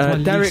 And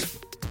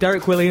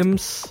Derek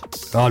Williams.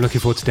 Oh, looking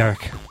forward to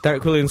Derek.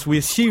 Derek Williams, we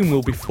assume,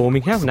 will be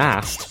performing. He hasn't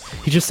asked.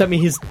 He just sent me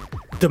his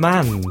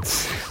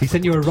demands. He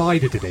sent you a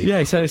rider, did he? Yeah,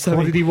 he sent me.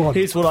 What did he want?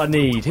 Here's what I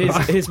need.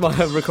 Here's my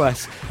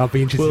request. I'll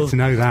be interested to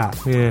know that.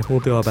 Yeah, we'll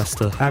do our best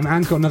to...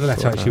 Anne's got another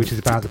letter, actually, which is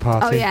about the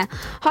party. Oh, yeah.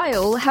 Hi,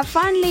 all. Have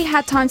finally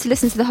had time to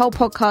listen to the whole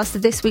podcast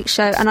of this week's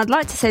show, and I'd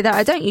like to say that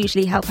I don't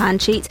usually help Anne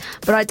cheat,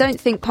 but I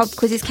don't think pub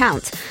quizzes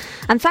count.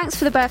 And thanks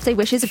for the birthday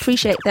wishes,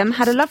 appreciate them.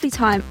 Have a lovely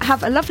time at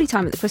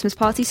the Christmas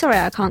party. Sorry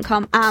I can't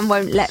come. Anne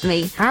won't let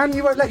me. Anne,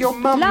 you won't let your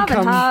mum come? Love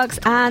and hugs,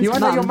 and you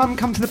won't let your mum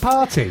come to the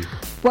party?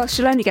 Well,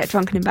 she'll only get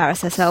drunk and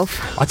embarrass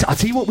herself. I'll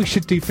tell you what we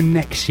should do for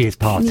next year's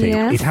party,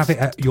 is have it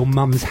at your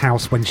mum's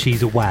house when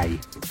she's away.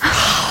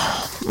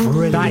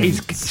 Brilliant. That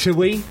is... Shall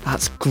we?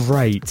 That's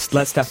great.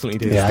 Let's definitely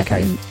do that.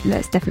 Okay.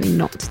 Let's definitely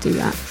not do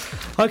that.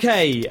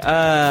 Okay,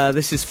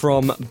 this is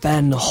from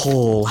Ben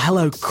Hall.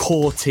 Hello,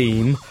 core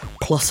team,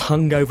 plus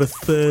hungover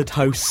third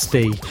host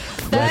Steve.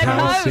 Third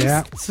host?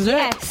 Yeah.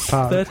 Yes.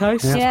 Third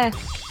host? Yeah.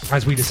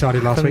 As we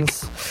decided last week.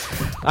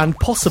 And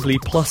possibly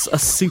plus a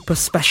super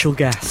special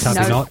guest.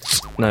 Sadly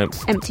not. No.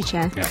 Empty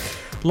chair. Yeah.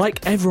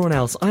 Like everyone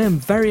else, I am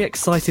very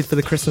excited for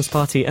the Christmas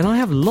party, and I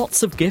have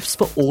lots of gifts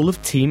for all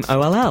of Team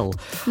OLL.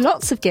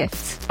 Lots of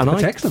gifts. And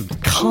That's I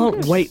excellent.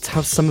 Can't wait to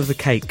have some of the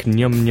cake.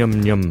 Yum,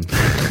 yum, yum.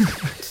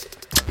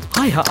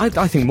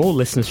 I think more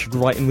listeners should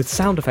write in with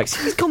sound effects.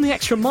 He's gone the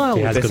extra mile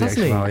with this,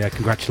 hasn't he? Yeah,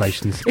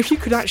 congratulations. If you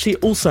could actually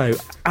also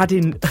add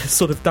in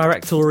sort of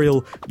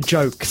directorial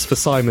jokes for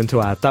Simon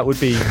to add, that would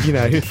be,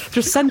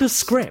 just send us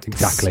scripts.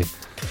 Exactly.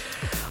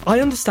 I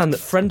understand that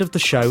friend of the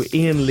show,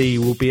 Ian Lee,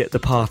 will be at the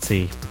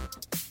party.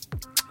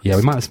 Yeah,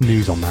 we might have some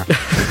news on that.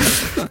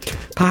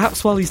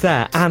 Perhaps while he's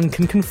there, Anne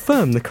can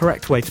confirm the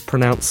correct way to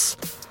pronounce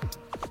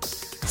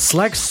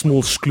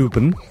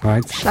Slagsmolskluben,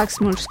 Right.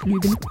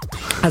 Slagsmolskluben.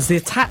 as the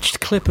attached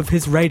clip of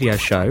his radio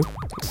show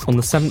on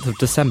the 7th of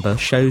December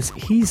shows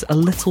he's a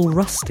little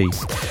rusty.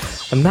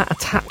 And that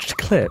attached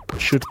clip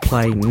should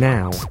play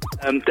now.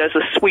 There's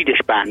a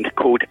Swedish band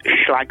called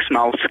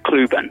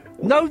Slagsmolskluben.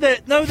 No, there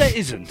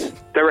isn't.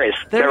 There is.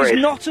 There is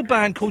not a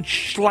band called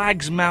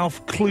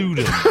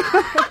Slagsmolskluben.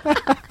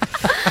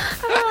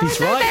 He's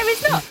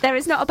right. There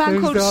is not a band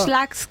called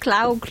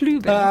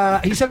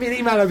Slagsmolskluben. He sent me an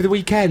email over the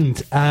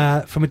weekend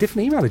from a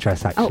different email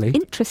address, actually. Oh,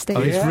 interesting.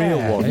 Oh, his real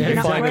one. Yeah,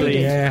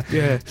 exactly.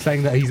 Yeah.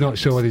 Saying that he's not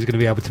sure whether he's going to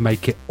be able to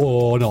make it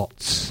or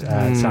not,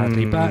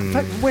 sadly. But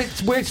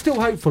we're still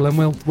hopeful, and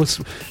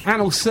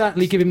Anne will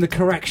certainly give him the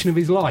correction of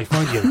his life,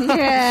 won't you?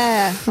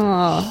 Yeah.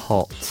 Oh.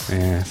 Hot.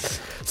 Yes.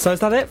 So is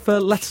that it for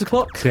Letters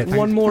O'Clock? That's it.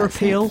 One more That's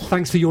appeal.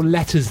 Thanks for your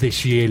letters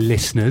this year,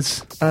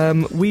 listeners.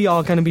 We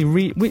are going to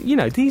be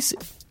these.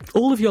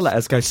 All of your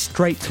letters go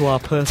straight to our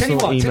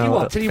personal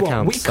email Tell you what.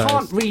 account, We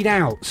can't read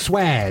out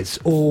swears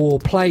or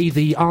play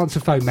the answer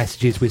phone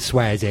messages with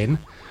swears in,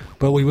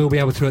 but we will be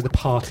able to at the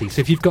party. So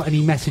if you've got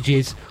any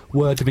messages,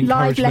 words of Live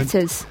encouragement...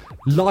 letters.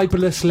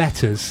 Libelous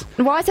letters.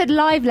 Well, I said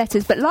live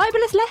letters, but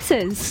libelous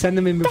letters. Send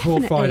them in before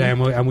Definitely.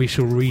 Friday and we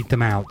shall read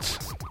them out.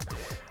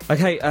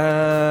 Okay,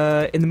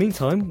 in the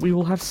meantime, we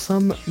will have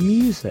some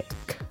music.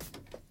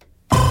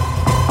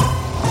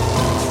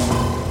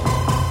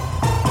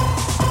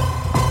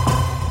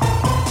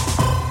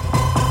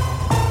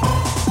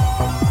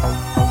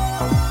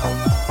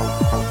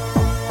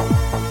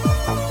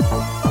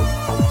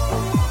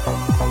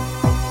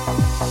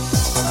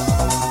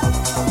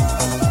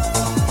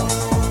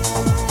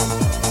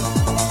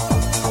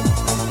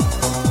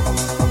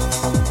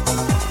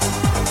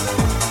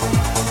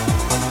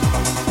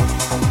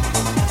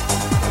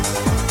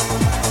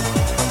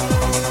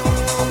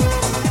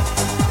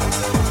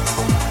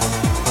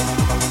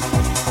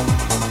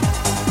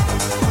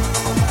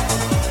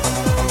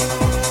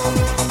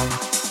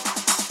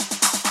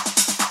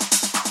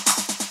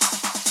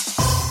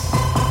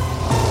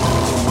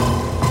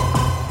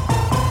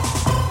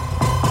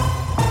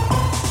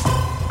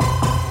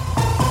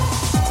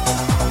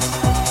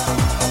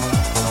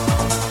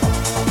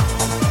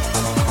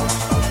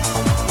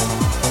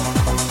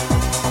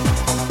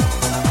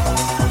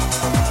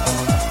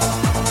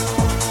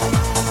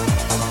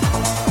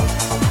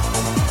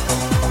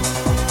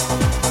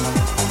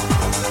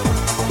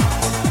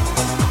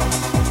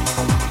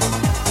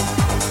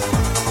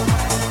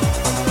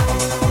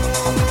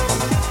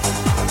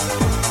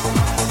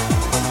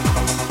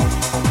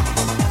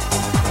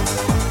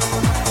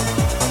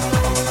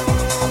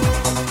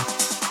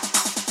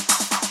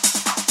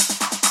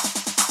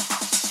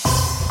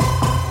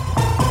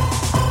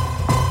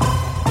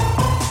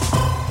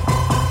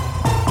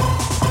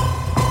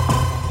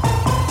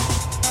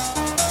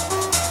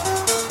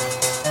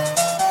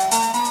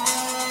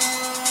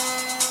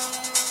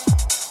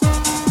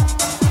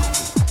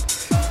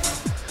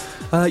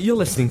 You're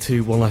listening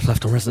to One Life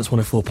Left on Resonance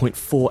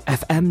 104.4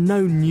 FM.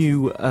 No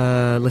new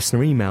listener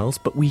emails,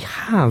 but we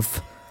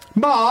have...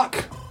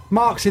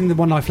 Mark's in the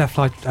One Life Left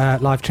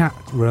live chat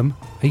room.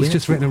 He's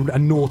just written a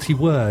naughty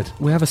word.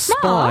 We have a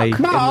spy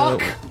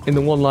in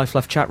the One Life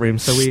Left chat room.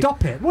 So we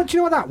Stop it. What do you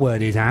know what that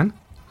word is, Anne?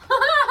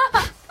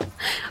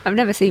 I've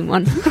never seen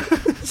one.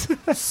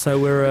 So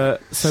we're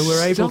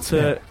able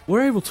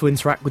to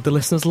interact with the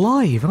listeners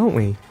live, aren't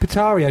we?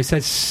 Patario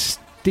says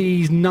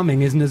Steve's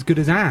numbing isn't as good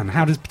as Anne.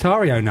 How does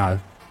Patario know?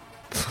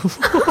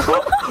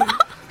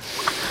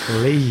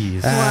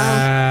 Please.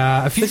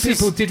 A few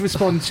people did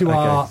respond to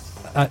our...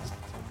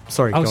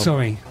 sorry. Oh,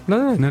 sorry.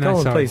 No, go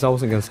on, sorry. please. I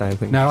wasn't going to say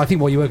anything. No, I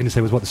think what you were going to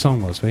say was what the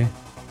song was, were you?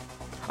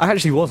 I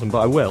actually wasn't, but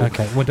I will.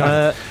 Okay, well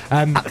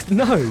done.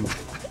 No.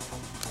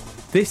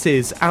 This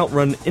is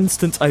Outrun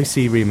Instant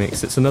OC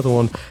Remix. It's another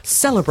one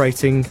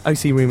celebrating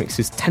OC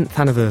Remix's 10th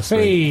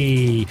anniversary.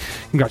 Hey!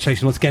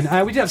 Congratulations once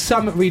again. We did have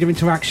some reader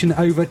interaction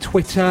over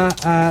Twitter.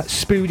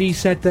 Spoody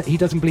said that he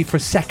doesn't believe for a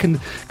second,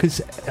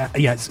 because,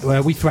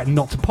 we threatened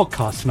not to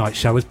podcast tonight's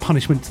show as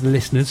punishment to the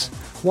listeners.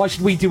 Why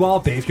should we do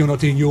our bit if you're not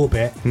doing your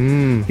bit?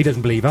 He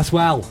doesn't believe us.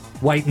 Well,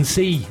 wait and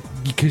see,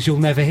 because you'll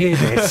never hear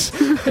this,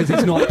 because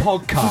it's not a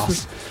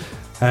podcast.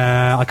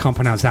 I can't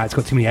pronounce that. It's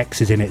got too many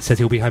X's in it. It says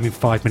he'll be home in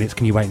 5 minutes.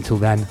 Can you wait until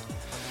then?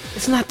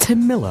 Isn't that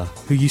Tim Miller,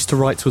 who used to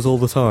write to us all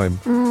the time?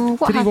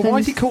 What happened? Why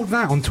is he called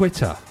that on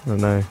Twitter? I don't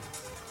know.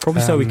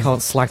 Probably so we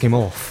can't slag him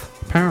off.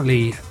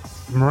 Apparently,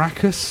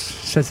 Maracus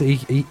says that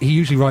he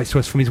usually writes to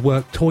us from his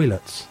work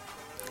toilets.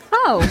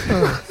 Oh,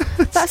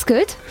 that's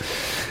good.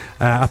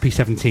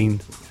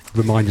 Uppy17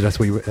 reminded us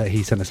that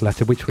he sent us a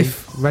letter, which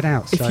we've read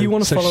out. If you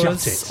want to follow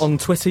us on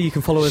Twitter, you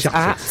can follow us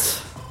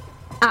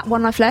at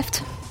One Life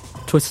Left.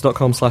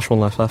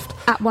 Twitter.com/OneLifeLeft.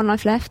 At One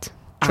Life Left.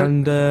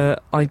 And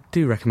I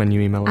do recommend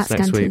you email us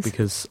next week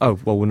because... Oh,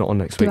 well, we're not on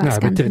next week. No,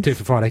 but do it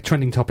for Friday.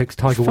 Trending topics,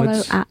 Tiger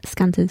Woods. Follow at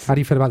Scanters. How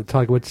do you feel about the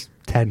Tiger Woods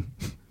 10?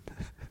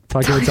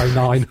 Tiger Woods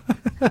 09.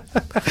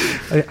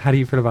 How do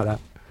you feel about that?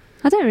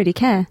 I don't really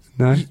care.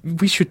 No?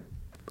 We should...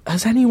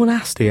 Has anyone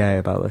asked EA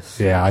about this?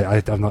 Yeah,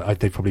 I've not,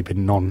 they've probably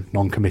been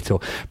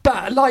non-committal.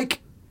 But,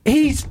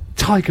 he's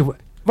Tiger.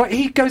 Right,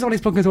 he goes on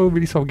his blog and goes, "Oh,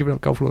 really sorry, I'm giving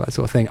up golf and all that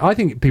sort of thing." I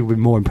think people would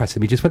be more impressed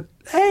if he just went,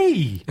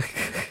 "Hey,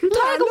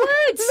 Tiger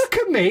Woods, look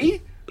at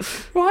me!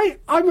 Right,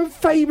 I'm a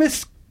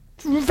famous,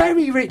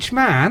 very rich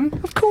man.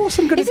 Of course,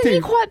 I'm going to do." Isn't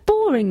he quite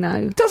boring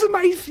though? Doesn't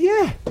matter.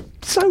 Yeah.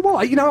 So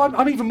what? You know,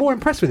 I'm even more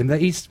impressed with him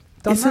that he's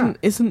done that.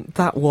 Isn't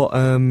that what?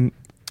 In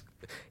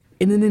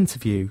an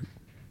interview.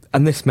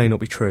 And this may not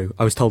be true.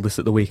 I was told this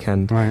at the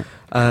weekend. Right.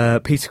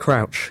 Peter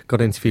Crouch got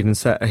interviewed and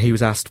said he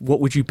was asked, "What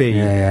would you be?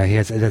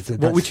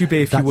 What would you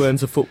be if you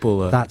weren't a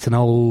footballer?" That's an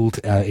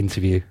old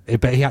interview,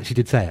 but he actually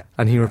did say it.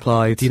 And he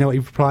replied. Do you know what he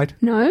replied?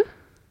 No.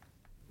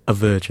 A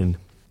virgin.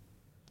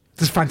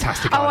 This is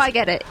fantastic. Oh, I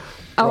get it.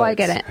 I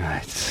get it.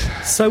 Right.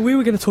 So we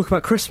were going to talk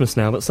about Christmas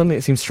now, but something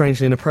that seems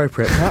strangely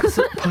inappropriate. Perhaps.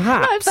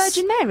 No,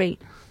 Virgin Mary.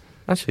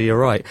 Actually, you're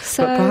right.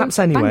 So, but perhaps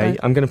anyway, Bango.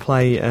 I'm going to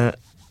play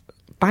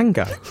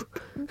Bango.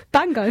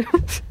 Bango.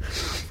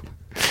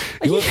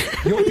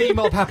 You're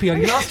D-Mob happy on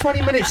your last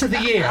 20 minutes of the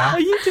year. Are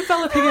you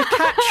developing a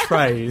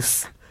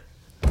catchphrase?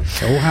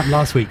 It all happened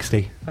last week,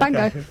 Steve.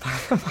 Bango.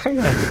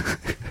 Bango.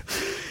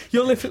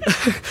 You're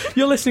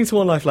listening to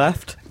One Life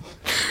Left.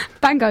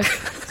 Bango.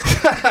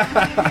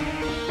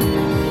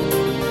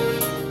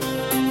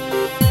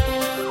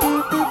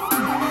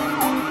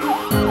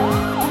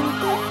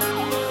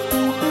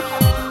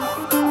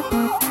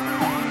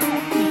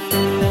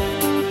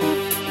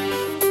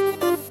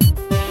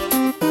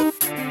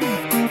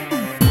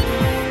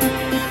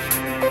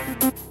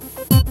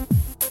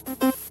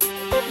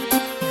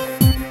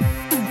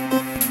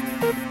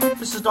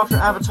 This is Dr.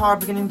 Avatar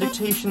beginning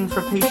dictation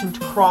for patient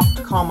Croft,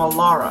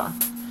 Lara.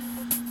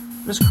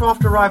 Miss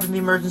Croft arrived in the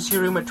emergency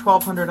room at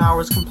 1200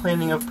 hours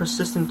complaining of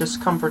persistent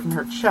discomfort in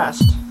her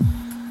chest.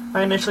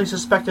 I initially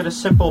suspected a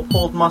simple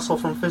pulled muscle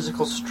from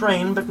physical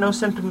strain, but no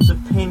symptoms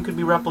of pain could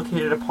be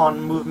replicated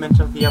upon movement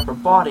of the upper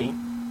body.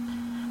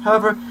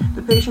 However,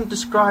 the patient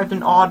described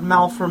an odd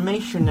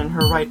malformation in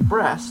her right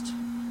breast.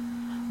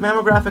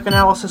 Mammographic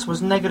analysis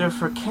was negative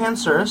for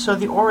cancer, so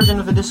the origin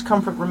of the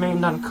discomfort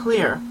remained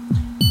unclear.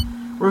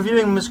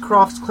 Reviewing Ms.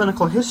 Croft's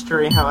clinical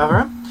history,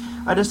 however,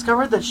 I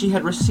discovered that she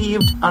had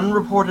received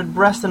unreported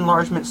breast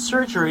enlargement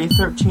surgery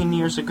 13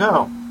 years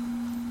ago.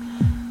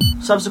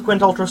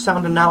 Subsequent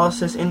ultrasound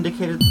analysis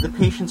indicated that the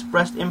patient's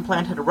breast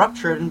implant had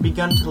ruptured and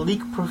begun to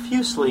leak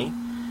profusely.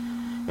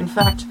 In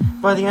fact,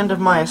 by the end of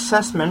my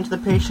assessment, the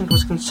patient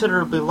was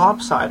considerably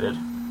lopsided.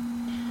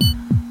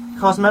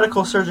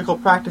 Cosmetical surgical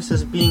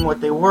practices being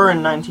what they were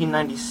in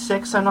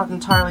 1996, I'm not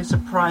entirely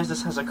surprised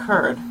this has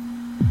occurred.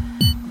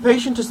 The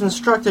patient is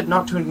instructed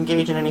not to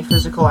engage in any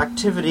physical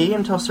activity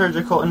until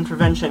surgical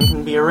intervention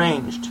can be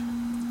arranged.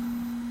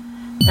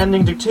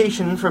 Ending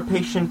dictation for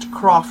patient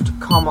Croft,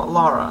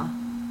 Lara.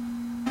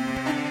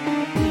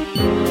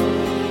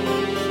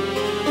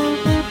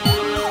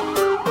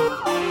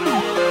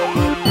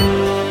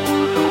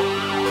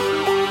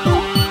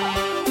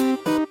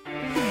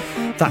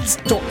 That's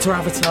Dr.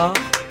 Avatar.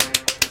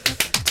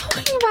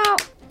 Talking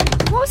about...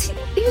 What was he...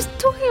 He was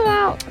talking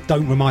about...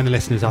 Don't remind the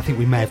listeners, I think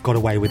we may have got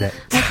away with it.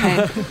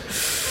 Okay.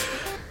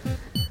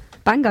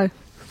 Bango.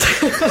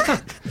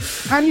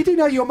 And you do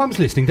know your mum's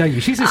listening, don't you?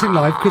 She's listening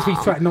live because we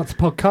threatened not to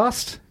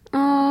podcast.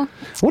 I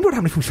wonder what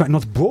happened if we threatened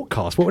not to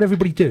broadcast. What would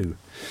everybody do?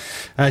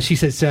 She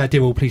says,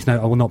 "Dear all, please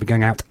note I will not be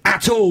going out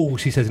at all,"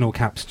 she says in all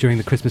caps, "during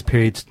the Christmas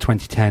period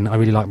 2010. I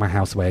really like my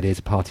house the way it is.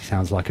 A party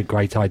sounds like a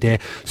great idea.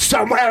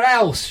 Somewhere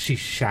else," she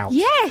shouts.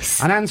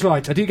 Yes. And Anne's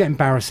right. I do get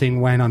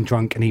embarrassing when I'm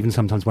drunk and even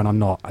sometimes when I'm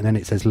not. And then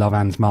it says, "Love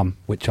Anne's mum,"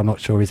 which I'm not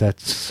sure is a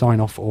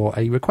sign-off or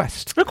a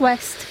request.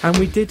 And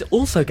we did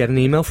also get an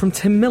email from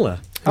Tim Miller.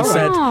 Who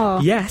said,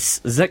 "Yes,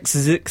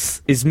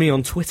 Zexzix is me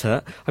on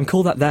Twitter. I'm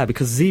called that there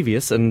because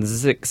Xevious and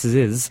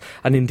Zixziz,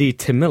 and indeed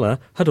Tim Miller,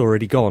 had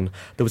already gone.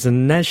 There was a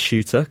NES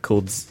shooter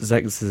called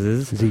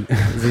Zexziz.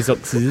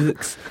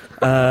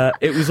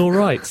 It was all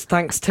right.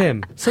 Thanks,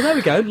 Tim." So there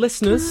we go,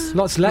 listeners.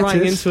 Lots of letters.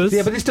 Writing into us.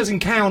 Yeah, but this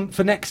doesn't count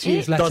for next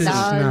year's letters.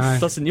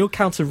 Doesn't. Your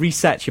counter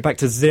resets. You're back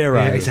to zero.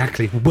 Yeah,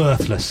 exactly.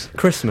 Worthless.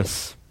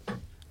 Christmas.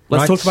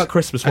 Let's talk about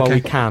Christmas while we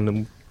can,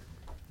 and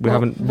we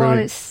haven't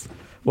ruined.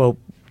 Well,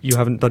 you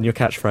haven't done your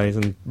catchphrase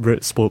and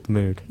spoilt the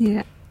mood.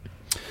 Yeah.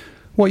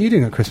 What are you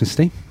doing at Christmas,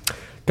 Steve?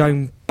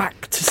 Going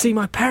back to see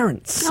my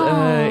parents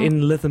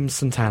in Lytham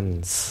St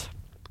Anne's.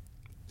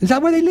 Is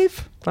that where they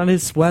live? That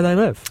is where they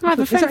live. I have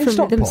a friend from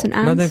Lytham St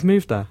Anne's. No, they've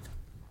moved there.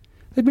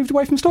 They've moved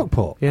away from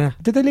Stockport? Yeah.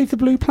 Did they leave the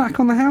blue plaque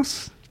on the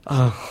house?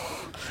 Oh,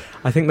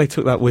 I think they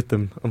took that with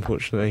them,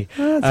 unfortunately.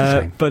 That's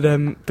a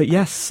shame. But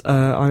yes,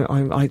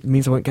 it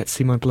means I won't get to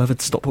see my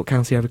beloved Stockport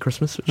County over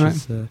Christmas, which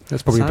is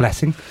that's probably sad. a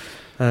blessing.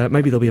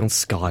 Maybe they'll be on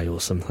Sky or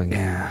something.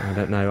 Yeah. I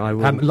don't know. I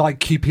will. Like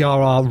QPR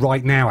are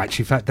right now,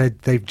 actually. In fact,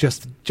 they've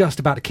just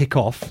about to kick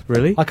off.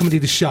 Really? I come and do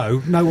the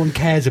show. No one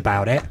cares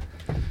about it.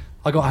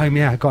 I got home,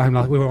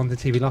 we were on the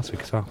TV last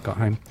week as well. Got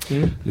home,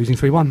 losing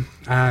 3-1.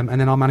 And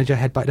then our manager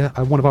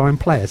headbutted one of our own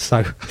players. So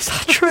is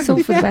that true? It's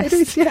all for the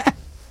best. Yeah.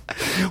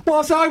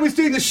 Whilst I was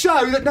doing the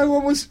show that no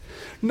one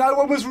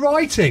was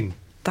writing.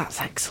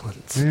 That's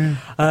excellent.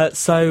 Yeah.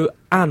 So,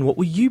 Anne, what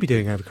will you be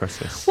doing over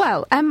Christmas?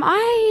 Well,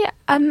 I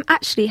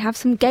actually have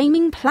some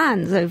gaming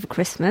plans over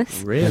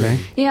Christmas. Really?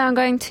 Yeah, I'm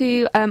going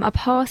to a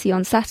party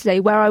on Saturday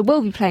where I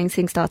will be playing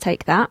SingStar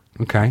Take That.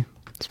 Okay.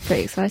 It's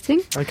pretty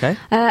exciting. Okay.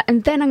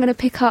 And then I'm going to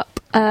pick up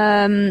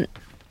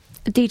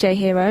DJ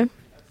Hero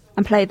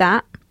and play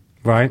that.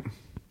 Right.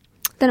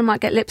 Then I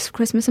might get Lips for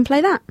Christmas and play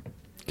that.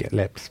 Get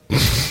Lips.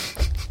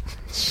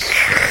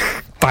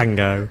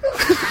 Bango.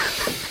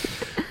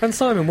 And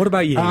Simon, what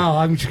about you? Oh,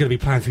 I'm just going to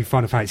be playing through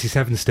Final Fantasy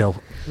VII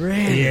still.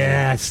 Really?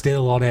 Yeah,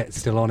 still on it.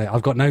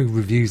 I've got no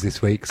reviews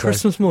this week. So.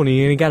 Christmas morning,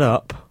 you're going to get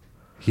up?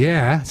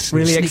 Yeah.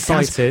 Really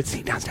excited.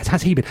 Sneak downstairs.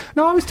 Has he been?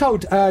 No, I was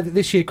told that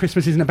this year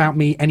Christmas isn't about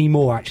me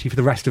anymore, actually, for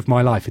the rest of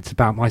my life. It's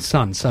about my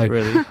son. So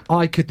really?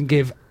 I couldn't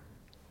give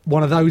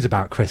one of those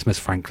about Christmas,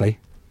 frankly.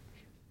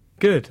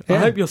 Good. Yeah. I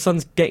hope your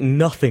son's getting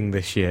nothing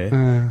this year,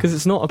 because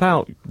it's not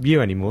about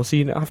you anymore, so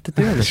you don't have to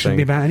do anything. It shouldn't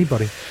be about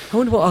anybody. I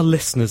wonder what our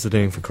listeners are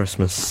doing for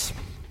Christmas.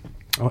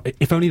 Oh,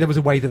 if only there was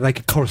a way that they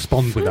could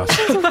correspond with us.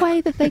 There's a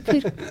way that they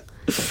could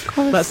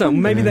correspond. That's not.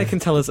 Maybe they can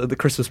tell us at the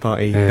Christmas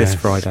party this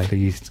Friday.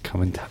 Please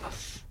come and tell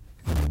us.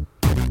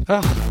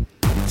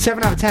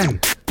 7 out of 10.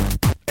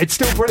 It's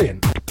still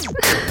brilliant.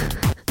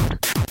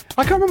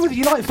 I can't remember whether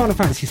you like Final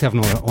Fantasy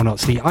VII or not,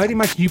 Steve. I'd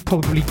imagine you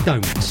probably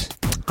don't.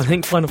 I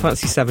think Final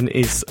Fantasy VII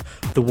is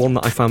the one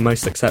that I found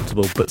most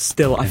acceptable, but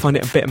still I find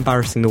it a bit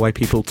embarrassing the way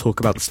people talk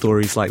about the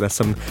stories like they're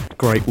some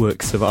great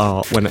works of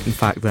art, when in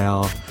fact they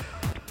are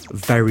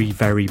very,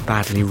 very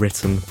badly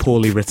written,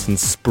 poorly written,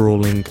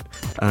 sprawling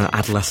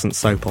adolescent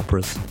soap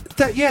operas.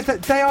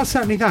 They are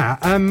certainly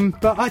that.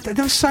 But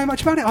there was so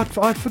much about it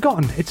I'd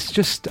forgotten. It's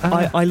just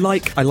I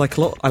like a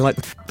lot. I like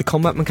the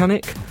combat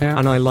mechanic,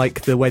 and I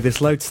like the way there's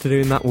loads to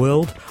do in that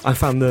world. I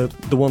found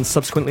the ones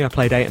subsequently I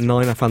played 8 and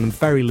 9. I found them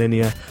very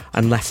linear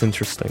and less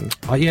interesting.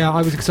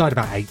 I was excited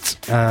about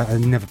 8. I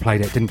never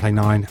played it. Didn't play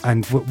 9.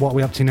 And what are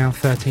we up to now?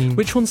 13.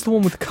 Which one's the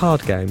one with the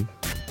card game?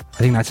 I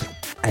think that's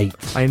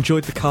 8. I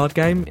enjoyed the card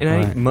game in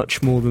 8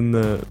 much more than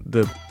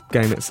the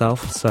game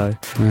itself, so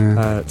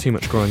too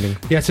much grinding.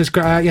 Yes, it's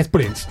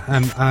brilliant.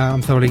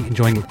 I'm thoroughly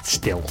enjoying it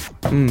still.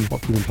 What have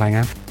you been playing,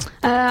 Anne?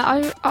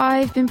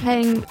 I've been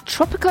playing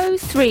Tropico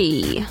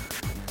 3.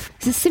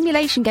 It's a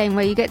simulation game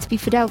where you get to be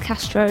Fidel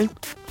Castro.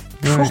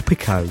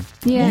 Tropico?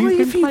 Yeah. Why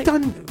have you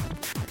done...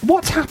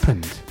 What's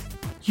happened?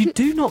 You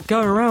do not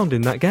go around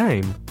in that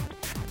game.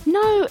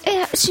 No,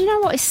 do you know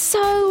what? It's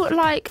so,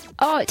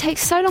 it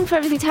takes so long for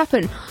everything to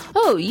happen.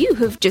 Oh, you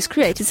have just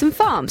created some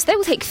farms. They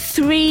will take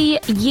 3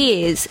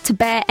 years to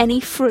bear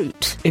any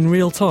fruit. In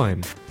real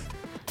time?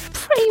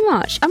 Pretty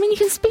much. I mean, you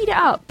can speed it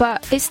up,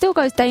 but it still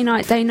goes day,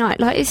 night, day,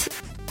 night.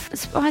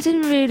 I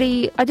didn't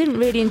really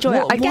enjoy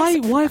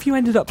it. Why have you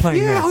ended up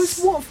playing this?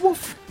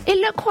 It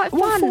looked quite fun.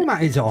 What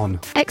format is it on?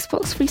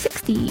 Xbox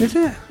 360. Is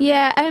it?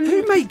 Yeah.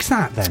 Who makes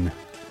that, then?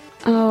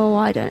 Oh,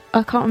 I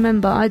can't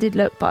remember. I did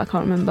look, but I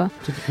can't remember.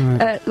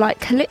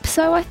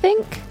 Calypso, I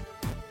think.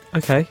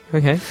 Okay.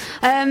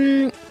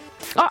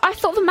 I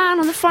thought the man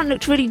on the front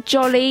looked really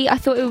jolly. I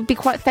thought it would be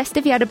quite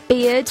festive. He had a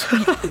beard.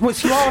 Well,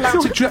 so you are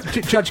allowed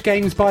to judge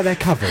games by their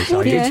covers,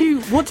 are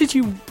you? What did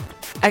you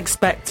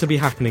expect to be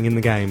happening in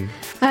the game?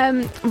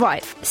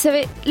 Right. So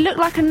it looked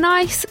like a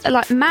nice,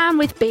 man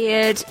with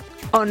beard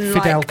on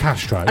Fidel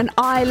Castro, an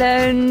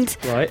island.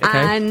 Right. Okay.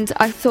 And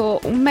I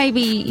thought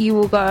maybe you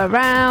will go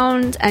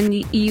around and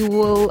you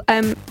will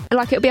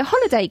it'll be a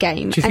holiday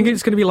game. Do you think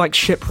it's going to be like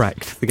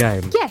Shipwrecked, the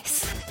game?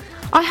 Yes,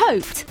 I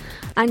hoped.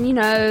 And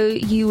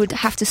you would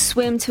have to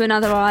swim to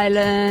another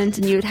island,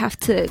 and you would have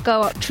to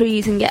go up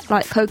trees and get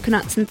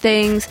coconuts and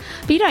things.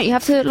 But you don't. You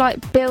have to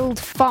build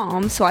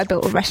farms. So I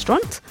built a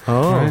restaurant.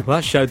 Oh, well,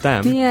 that showed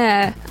them.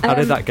 Yeah. How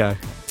did that go?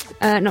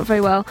 Not very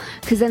well,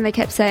 because then they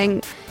kept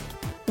saying,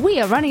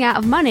 "We are running out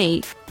of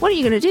money. What are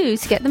you going to do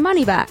to get the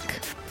money back?"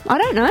 I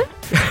don't know.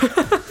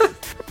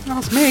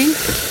 That's me.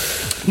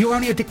 You're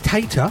only a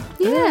dictator.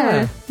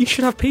 Yeah. You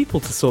should have people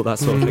to sort that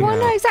sort of thing out.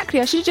 No,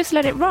 exactly. I should have just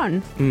let it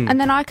run, and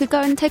then I could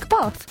go and take a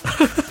bath.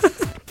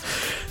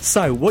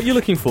 So, what you're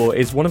looking for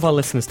is one of our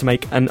listeners to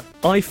make an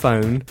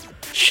iPhone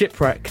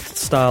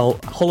Shipwrecked-style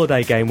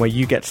holiday game where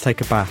you get to take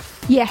a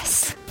bath.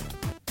 Yes.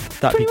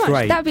 That'd be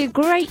great. That'd be a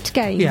great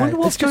game. Yeah, wonder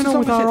what's going on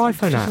with our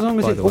iPhone app, as long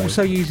as by it the way.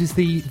 also uses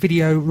the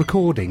video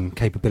recording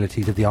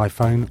capabilities of the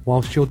iPhone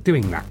whilst you're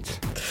doing that.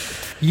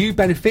 You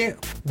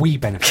benefit, we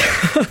benefit.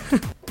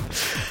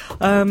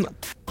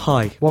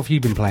 Hi. What have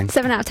you been playing?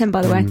 7 out of 10,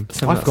 by the way.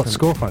 I've got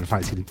score Final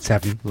Fantasy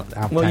 7 out of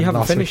 10. Well, you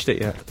haven't finished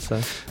it yet, so...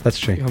 That's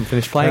true. You haven't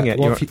finished playing it.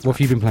 What have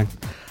you been playing?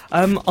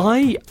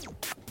 I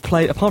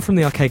played, apart from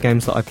the arcade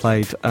games that I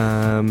played,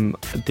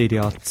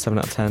 DDR 7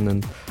 out of 10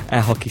 and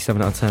Air Hockey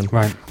 7 out of 10.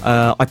 Right.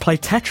 I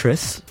played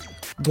Tetris.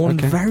 One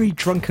very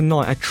drunken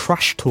night, I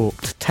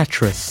trash-talked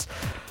Tetris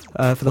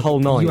for the whole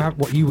night.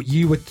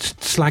 You were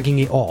slagging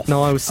it off.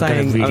 No, I was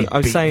saying... I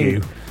was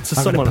saying to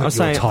someone, I was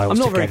saying, I'm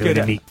not very good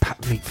at... neat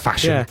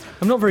fashion. Yeah,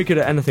 I'm not very good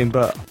at anything,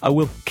 but I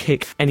will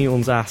kick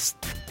anyone's ass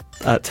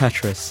at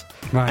Tetris.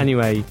 Right.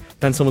 Anyway,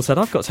 then someone said,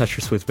 I've got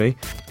Tetris with me.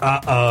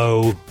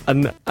 Uh-oh.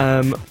 And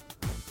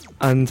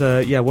And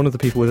one of the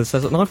people with us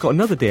says, and I've got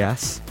another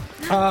DS.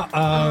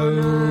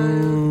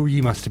 Uh-oh.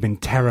 You must have been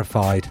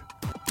terrified.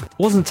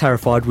 Wasn't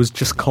terrified, was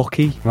just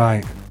cocky.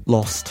 Right.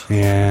 Lost.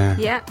 Yeah.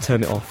 Yeah.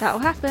 Turn it off. That'll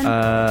happen.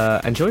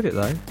 Enjoyed it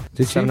though.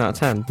 Did 7 you? out of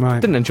 10.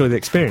 Right. Didn't enjoy the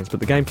experience, but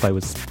the gameplay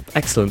was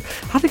excellent.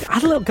 Had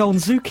a little go on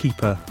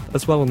Zookeeper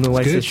as well on the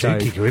way to the show.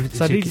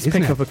 So I needed to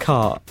pick up a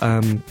cart,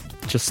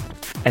 just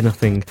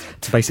anything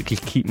to basically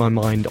keep my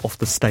mind off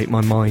the state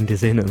my mind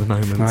is in at the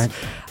moment. Right.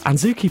 And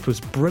Zookeeper was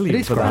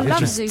brilliant for that. I love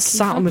Just Zookeeper.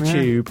 sat on the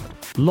tube,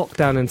 locked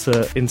down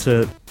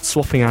into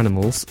swapping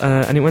animals,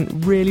 and it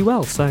went really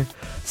well. So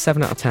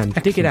 7 out of 10.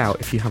 Excellent. Dig it out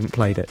if you haven't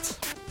played it.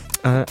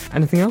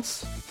 Anything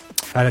else?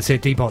 Let's see,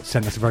 D-Bot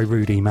sent us a very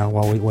rude email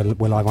while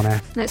we're live on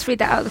air. Let's read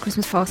that out at the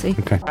Christmas party.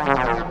 Okay.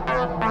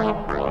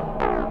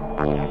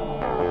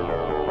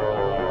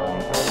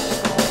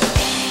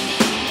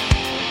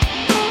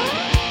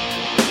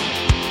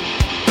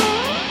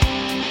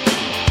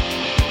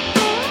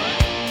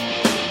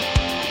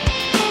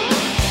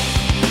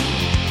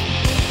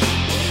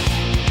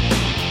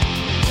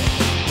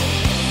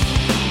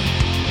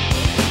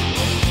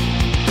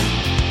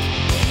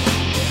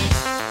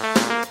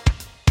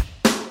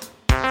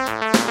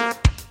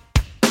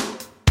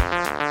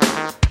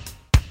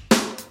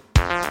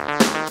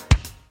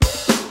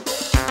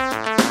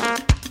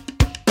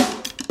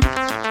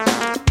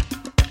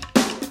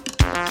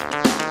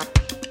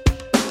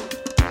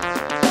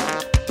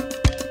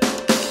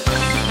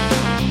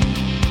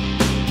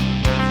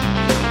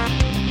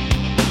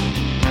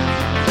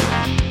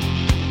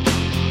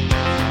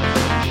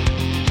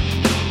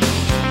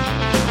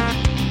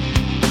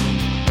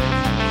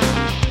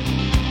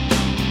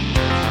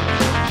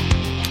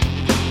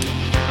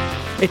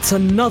 It's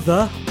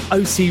another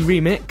OC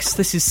remix.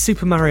 This is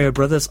Super Mario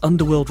Brothers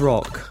Underworld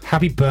Rock.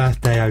 Happy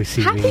birthday,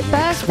 OC Happy remix.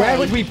 birthday. Where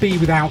would we be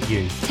without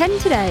you? 10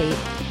 today.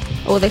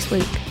 Or this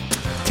week.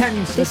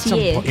 10 This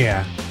year.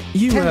 Yeah.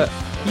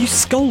 You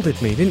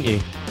scolded me, didn't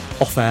you?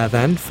 Off air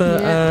then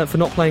for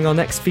not playing our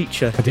next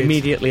feature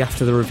immediately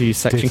after the review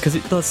section, because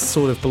it does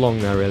sort of belong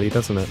there, really,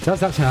 doesn't it?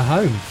 That's her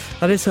home.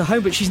 That is her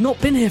home, but she's not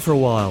been here for a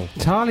while.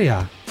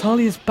 Talia.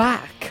 Talia's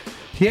back.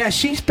 Yeah,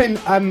 she's been.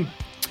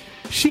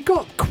 She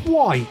got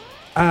quite.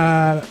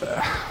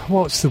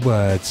 What's the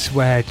words?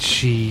 Where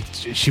she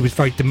was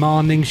very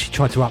demanding. She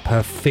tried to up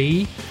her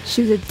fee.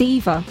 She was a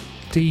diva.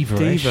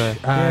 Diva.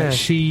 Yeah.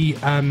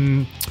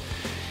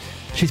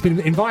 She's been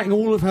inviting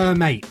all of her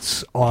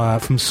mates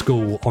from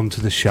school onto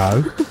the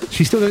show.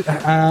 She's still,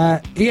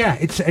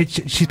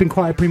 she's been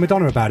quite a prima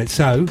donna about it.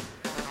 So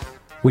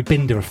we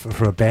binned her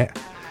for a bit,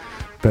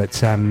 but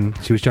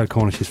she was Joe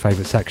Cornish's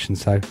favourite section.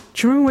 So do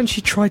you remember when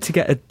she tried to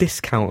get a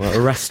discount at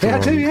a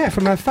restaurant? Yeah, I do. Yeah,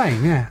 from her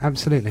fame. Yeah,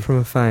 absolutely. From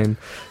her fame.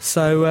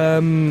 So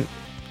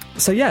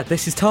yeah,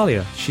 this is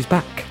Talia. She's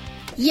back.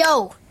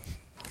 Yo.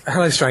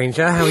 Hello,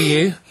 stranger. How are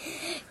you?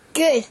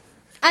 Good.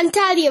 I'm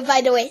Talia,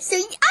 by the way, so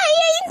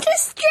I ain't a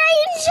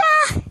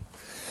stranger!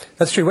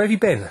 That's true. Where have you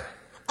been?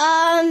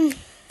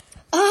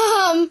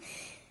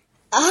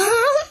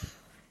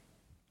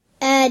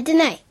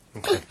 Dunno.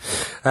 Okay.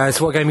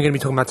 So what game are you going to be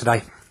talking about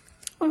today?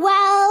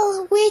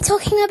 Well, we're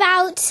talking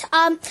about,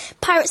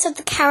 Pirates of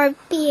the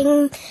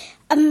Caribbean,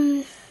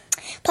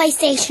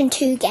 PlayStation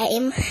 2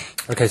 game.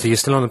 Okay, so you're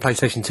still on the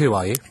PlayStation 2,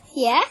 are you?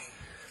 Yeah?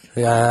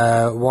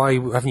 Why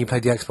haven't you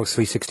played the Xbox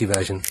 360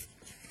 version?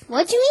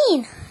 What do you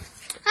mean?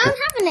 I don't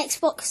have an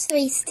Xbox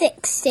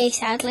 360,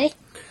 sadly.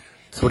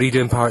 So what are you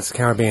doing, Pirates of the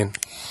Caribbean?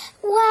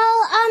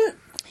 Well,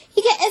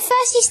 you get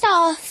first you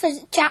start off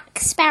as Jack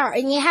Sparrow,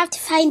 and you have to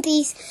find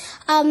these,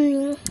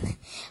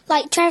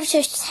 like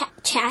treasure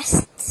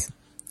chests,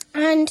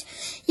 and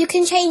you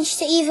can change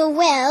to either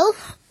Will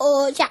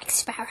or Jack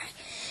Sparrow,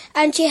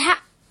 and you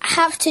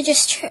have to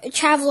just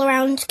travel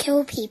around,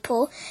 kill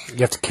people. You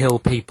have to kill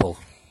people.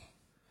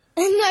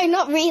 No,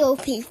 not real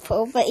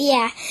people, but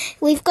yeah,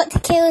 we've got to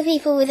kill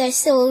people with our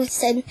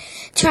swords and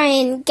try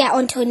and get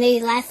onto a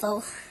new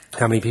level.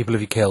 How many people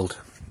have you killed?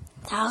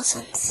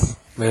 Thousands.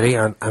 Really?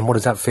 And what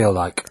does that feel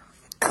like?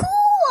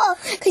 Cool!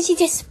 Because you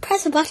just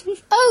press a button.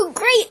 Oh,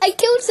 great! I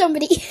killed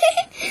somebody.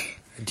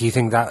 Do you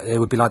think that it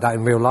would be like that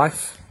in real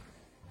life?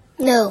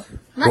 No,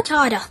 much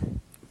harder.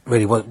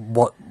 Really?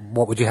 What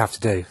would you have to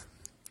do?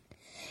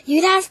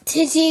 You'd have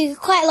to do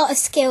quite a lot of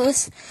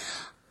skills.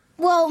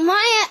 Well,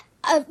 my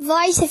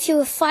advice if you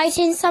were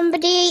fighting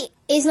somebody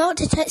is not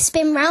to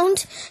spin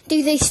round,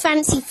 do this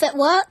fancy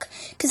footwork,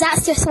 because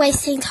that's just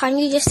wasting time.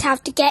 You just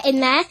have to get in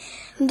there.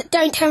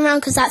 Don't turn around,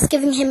 because that's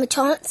giving him a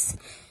chance.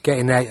 Get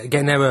in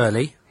there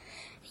early?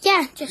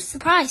 Yeah, just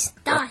surprise.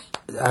 Die.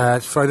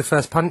 Throw the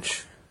first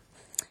punch?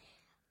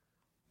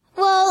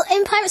 Well,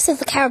 in Pirates of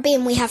the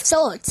Caribbean we have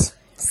swords,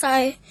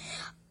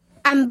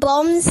 and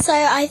bombs, so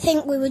I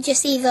think we would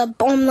just either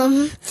bomb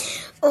them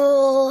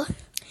or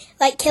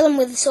kill them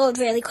with a sword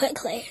really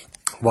quickly.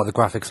 What are the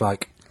graphics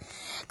like?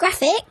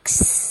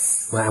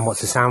 Graphics? And what's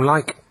the sound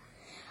like?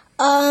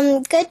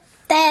 Good.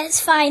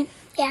 It's fine.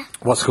 Yeah.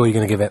 What score are you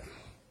going to give it?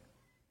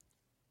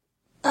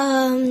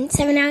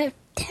 7 out of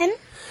 10.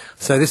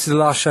 So this is the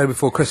last show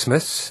before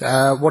Christmas.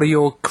 What are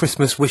your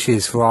Christmas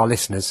wishes for our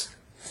listeners?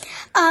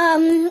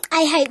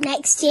 I hope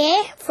next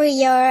year for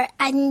your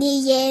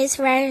New Year's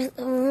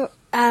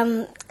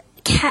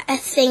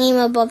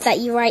thingy-mabob that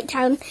you write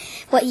down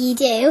what you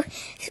do.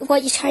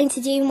 What you're trying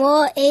to do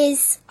more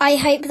is, I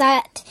hope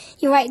that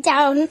you write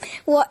down,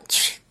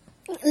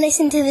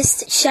 listen to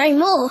this show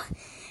more.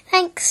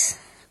 Thanks.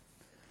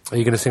 Are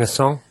you going to sing a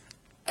song?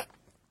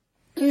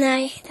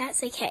 No,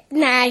 that's okay.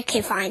 No,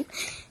 okay, fine.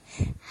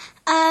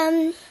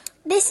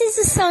 This is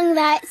a song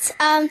that's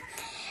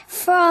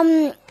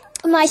from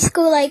my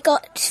school I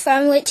got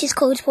from, which is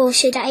called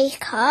Walshad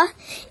Acre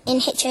in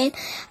Hitchin,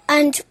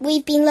 and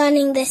we've been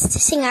learning this to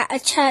sing at a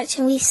church,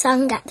 and we've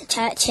sung at the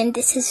church, and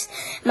this is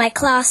my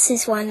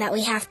class's one that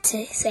we have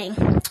to sing.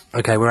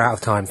 Okay, we're out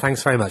of time.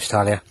 Thanks very much,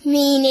 Talia.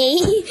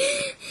 Meanie.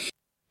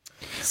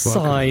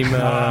 Simon.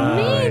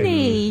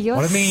 Meanie, you're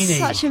What a meanie.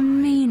 such a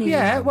meanie.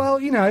 Yeah, well,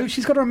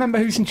 she's got to remember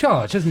who's in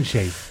charge, hasn't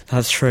she?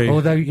 That's true.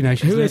 Although,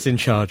 who is in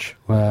charge?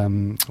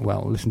 Well,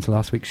 listen to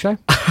last week's show.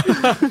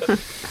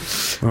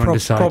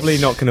 Probably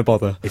not going to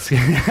bother.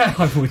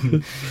 I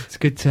wouldn't. It's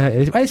good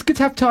to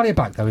have Talia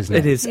back, though, isn't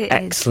it? It is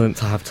excellent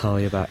to have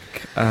Talia back.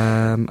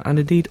 And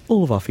indeed,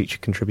 all of our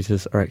featured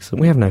contributors are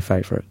excellent. We have no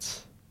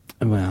favourites.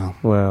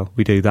 Well,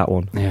 we do that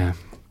one. Yeah.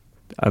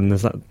 And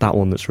there's that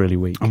one that's really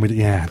weak.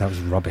 That was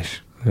rubbish.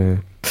 Yeah.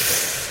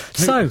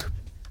 So,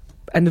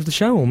 end of the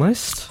show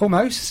almost.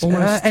 Almost.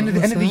 End of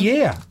the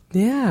year.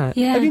 Yeah.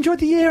 Yeah. Have you enjoyed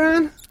the year,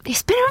 Anne?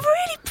 It's been a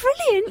really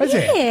brilliant Has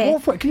year.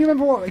 it? Can you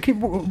remember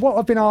what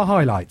have been our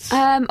highlights?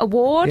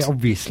 Award. Yeah,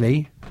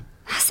 obviously.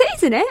 That's it,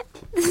 isn't it?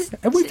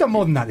 We've done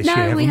more than that this year,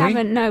 haven't we? No, we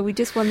haven't. No, we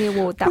just won the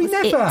award.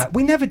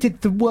 We never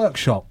did the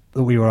workshop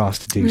that we were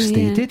asked to do,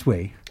 Steve, did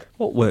we?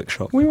 What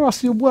workshop? We were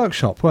asked to do a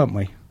workshop, weren't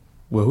we?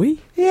 Were we?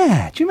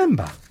 Yeah, do you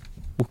remember?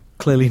 Well,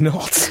 clearly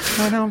not.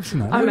 I know, I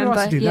we were remember,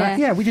 asked to do that.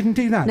 Yeah, we didn't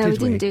do that, No,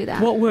 did we didn't do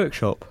that. What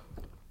workshop?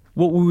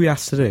 What were we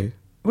asked to do?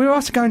 We were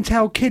asked to go and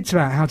tell kids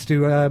about how to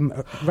do a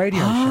radio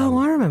show. Oh,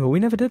 I remember. We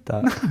never did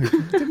that. No,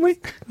 didn't we?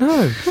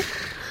 No.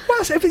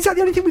 Well, is that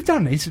the only thing we've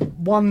done? It's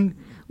one...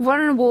 Won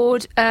an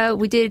award.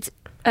 We did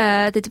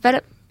the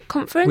Develop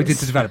Conference. We did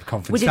the Develop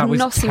Conference. We did that was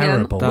Nottingham.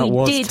 terrible. That we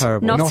was did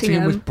terrible.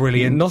 Nottingham was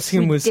brilliant.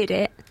 Nottingham we was did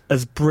it.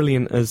 as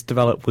brilliant as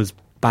Develop was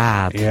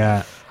bad.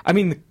 Yeah. I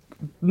mean,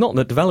 not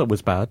that Develop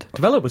was bad.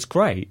 Develop was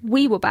great.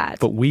 We were bad.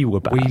 But we were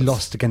bad. We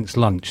lost against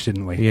Lunch,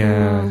 didn't we?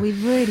 Yeah. Oh, we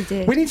really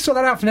did. We need to sort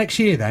that out for next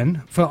year,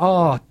 then, for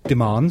our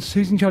demands.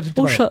 Who's in charge of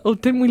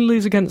Develop? Didn't we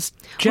lose against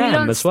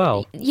Jam as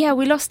well? Yeah,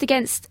 we lost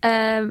against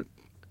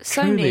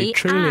Sony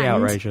truly and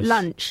outrageous.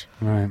 Lunch.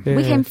 Right.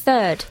 We came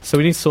third. So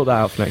we need to sort that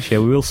out for next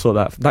year. We will sort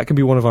that. That can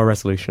be one of our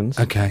resolutions.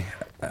 Okay.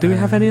 Do we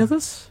have any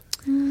others?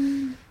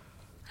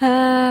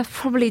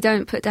 Probably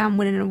don't put down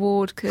winning an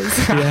award because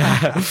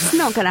it's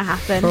not going to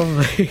happen.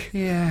 Probably.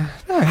 Yeah.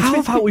 How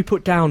about we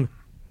put down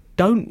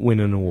don't win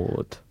an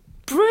award?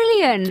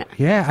 Brilliant.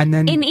 Yeah, and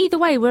then... In either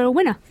way, we're a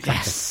winner.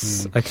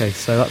 Yes. Okay,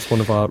 so that's one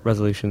of our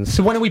resolutions.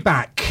 So when are we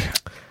back?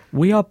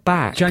 We are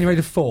back. January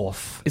the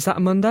 4th. Is that a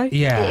Monday? It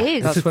Yeah. is.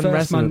 It's That's the when first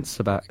residents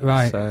are back.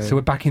 Right, so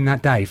we're back in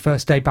that day.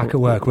 First day back at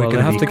work. Well, We're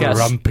they going have to to be get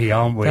grumpy,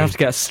 aren't we? They have to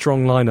get a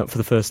strong lineup for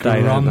the first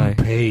day, don't they?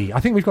 Grumpy.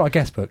 I think we've got a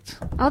guest booked.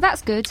 Oh,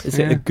 that's good. Is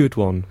it a good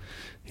one?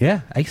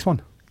 Yeah, ace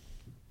one.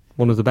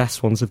 One of the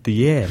best ones of the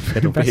year.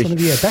 It'll Best be. one of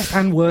the year. Best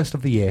and worst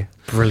of the year.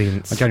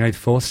 Brilliant. On January the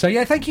 4th. So,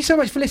 yeah, thank you so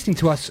much for listening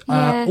to us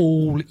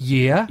all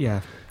year. Yeah.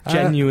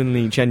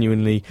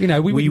 Genuinely, you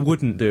know, we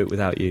wouldn't do it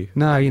without you.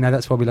 No,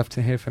 that's why we love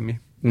to hear from you.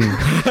 And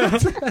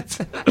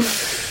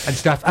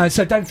stuff.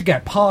 So don't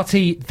forget,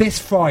 party this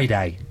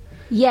Friday.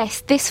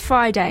 Yes, this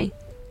Friday.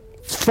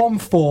 From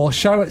 4,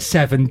 show at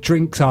 7,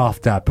 drinks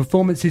after.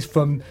 Performances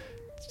from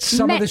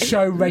some of the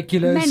show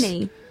regulars.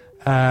 Many.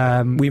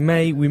 We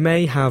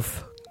may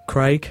have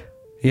Craig.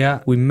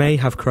 Yeah. We may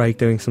have Craig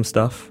doing some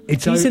stuff.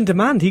 He's in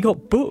demand. He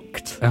got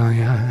booked. Oh,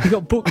 yeah. He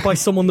got booked by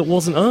someone that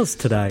wasn't us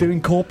today.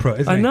 Doing corporate,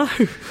 isn't I he? know.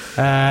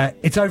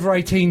 It's over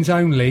 18s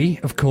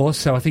only, of course,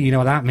 so I think you know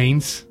what that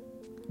means.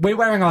 We're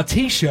wearing our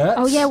T-shirts.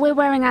 Oh, yeah, we're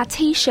wearing our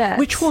T-shirts.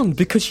 Which one?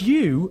 Because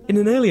you, in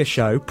an earlier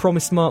show,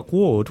 promised Mark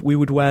Ward we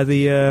would wear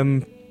the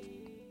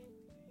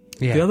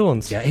other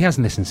ones. Yeah, he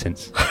hasn't listened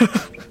since.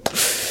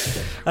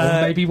 Or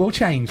maybe we'll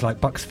change, like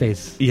Bucks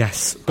Fizz.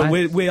 Yes, but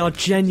we are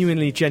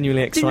genuinely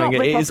excited. Do not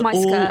rip It off is my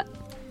all skirt.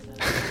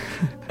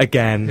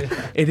 again.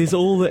 It is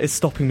all that is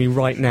stopping me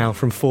right now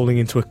from falling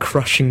into a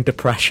crushing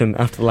depression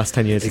after the last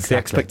 10 years. It's the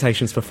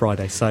expectations for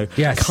Friday. So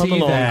yeah, come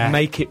along, there.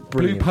 make it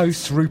brilliant. Blue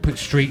Posts, Rupert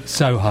Street,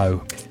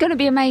 Soho. It's going to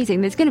be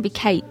amazing. There's going to be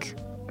cake.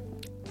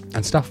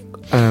 And stuff.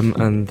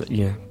 And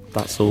yeah,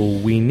 that's all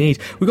we need.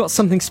 We've got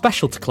something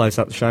special to close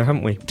out the show,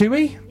 haven't we? Do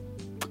we?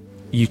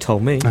 You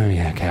told me. Oh,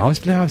 yeah, okay. I was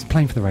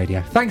playing for the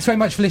radio. Thanks very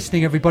much for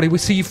listening, everybody. We'll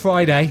see you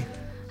Friday.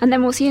 And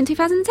then we'll see you in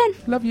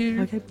 2010. Love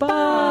you. Okay,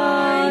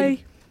 bye.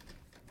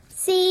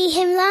 See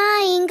him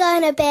lying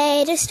on a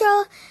bed of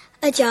straw,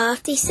 a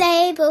draughty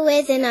stable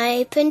with an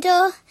open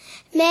door.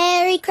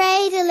 Mary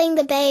cradling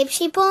the babe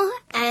she bore,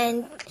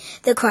 and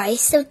the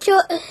Christ of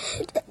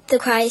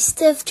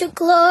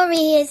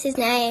glory is his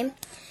name.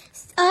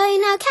 Oh,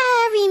 now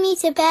carry me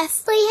to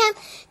Bethlehem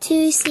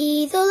to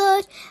see the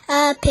Lord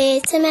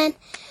appear to men.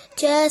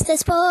 Just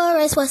as poor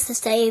as was the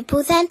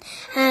stable then,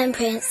 and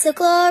Prince of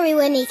Glory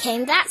when he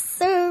came.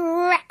 That's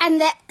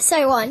and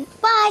so on.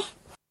 Bye.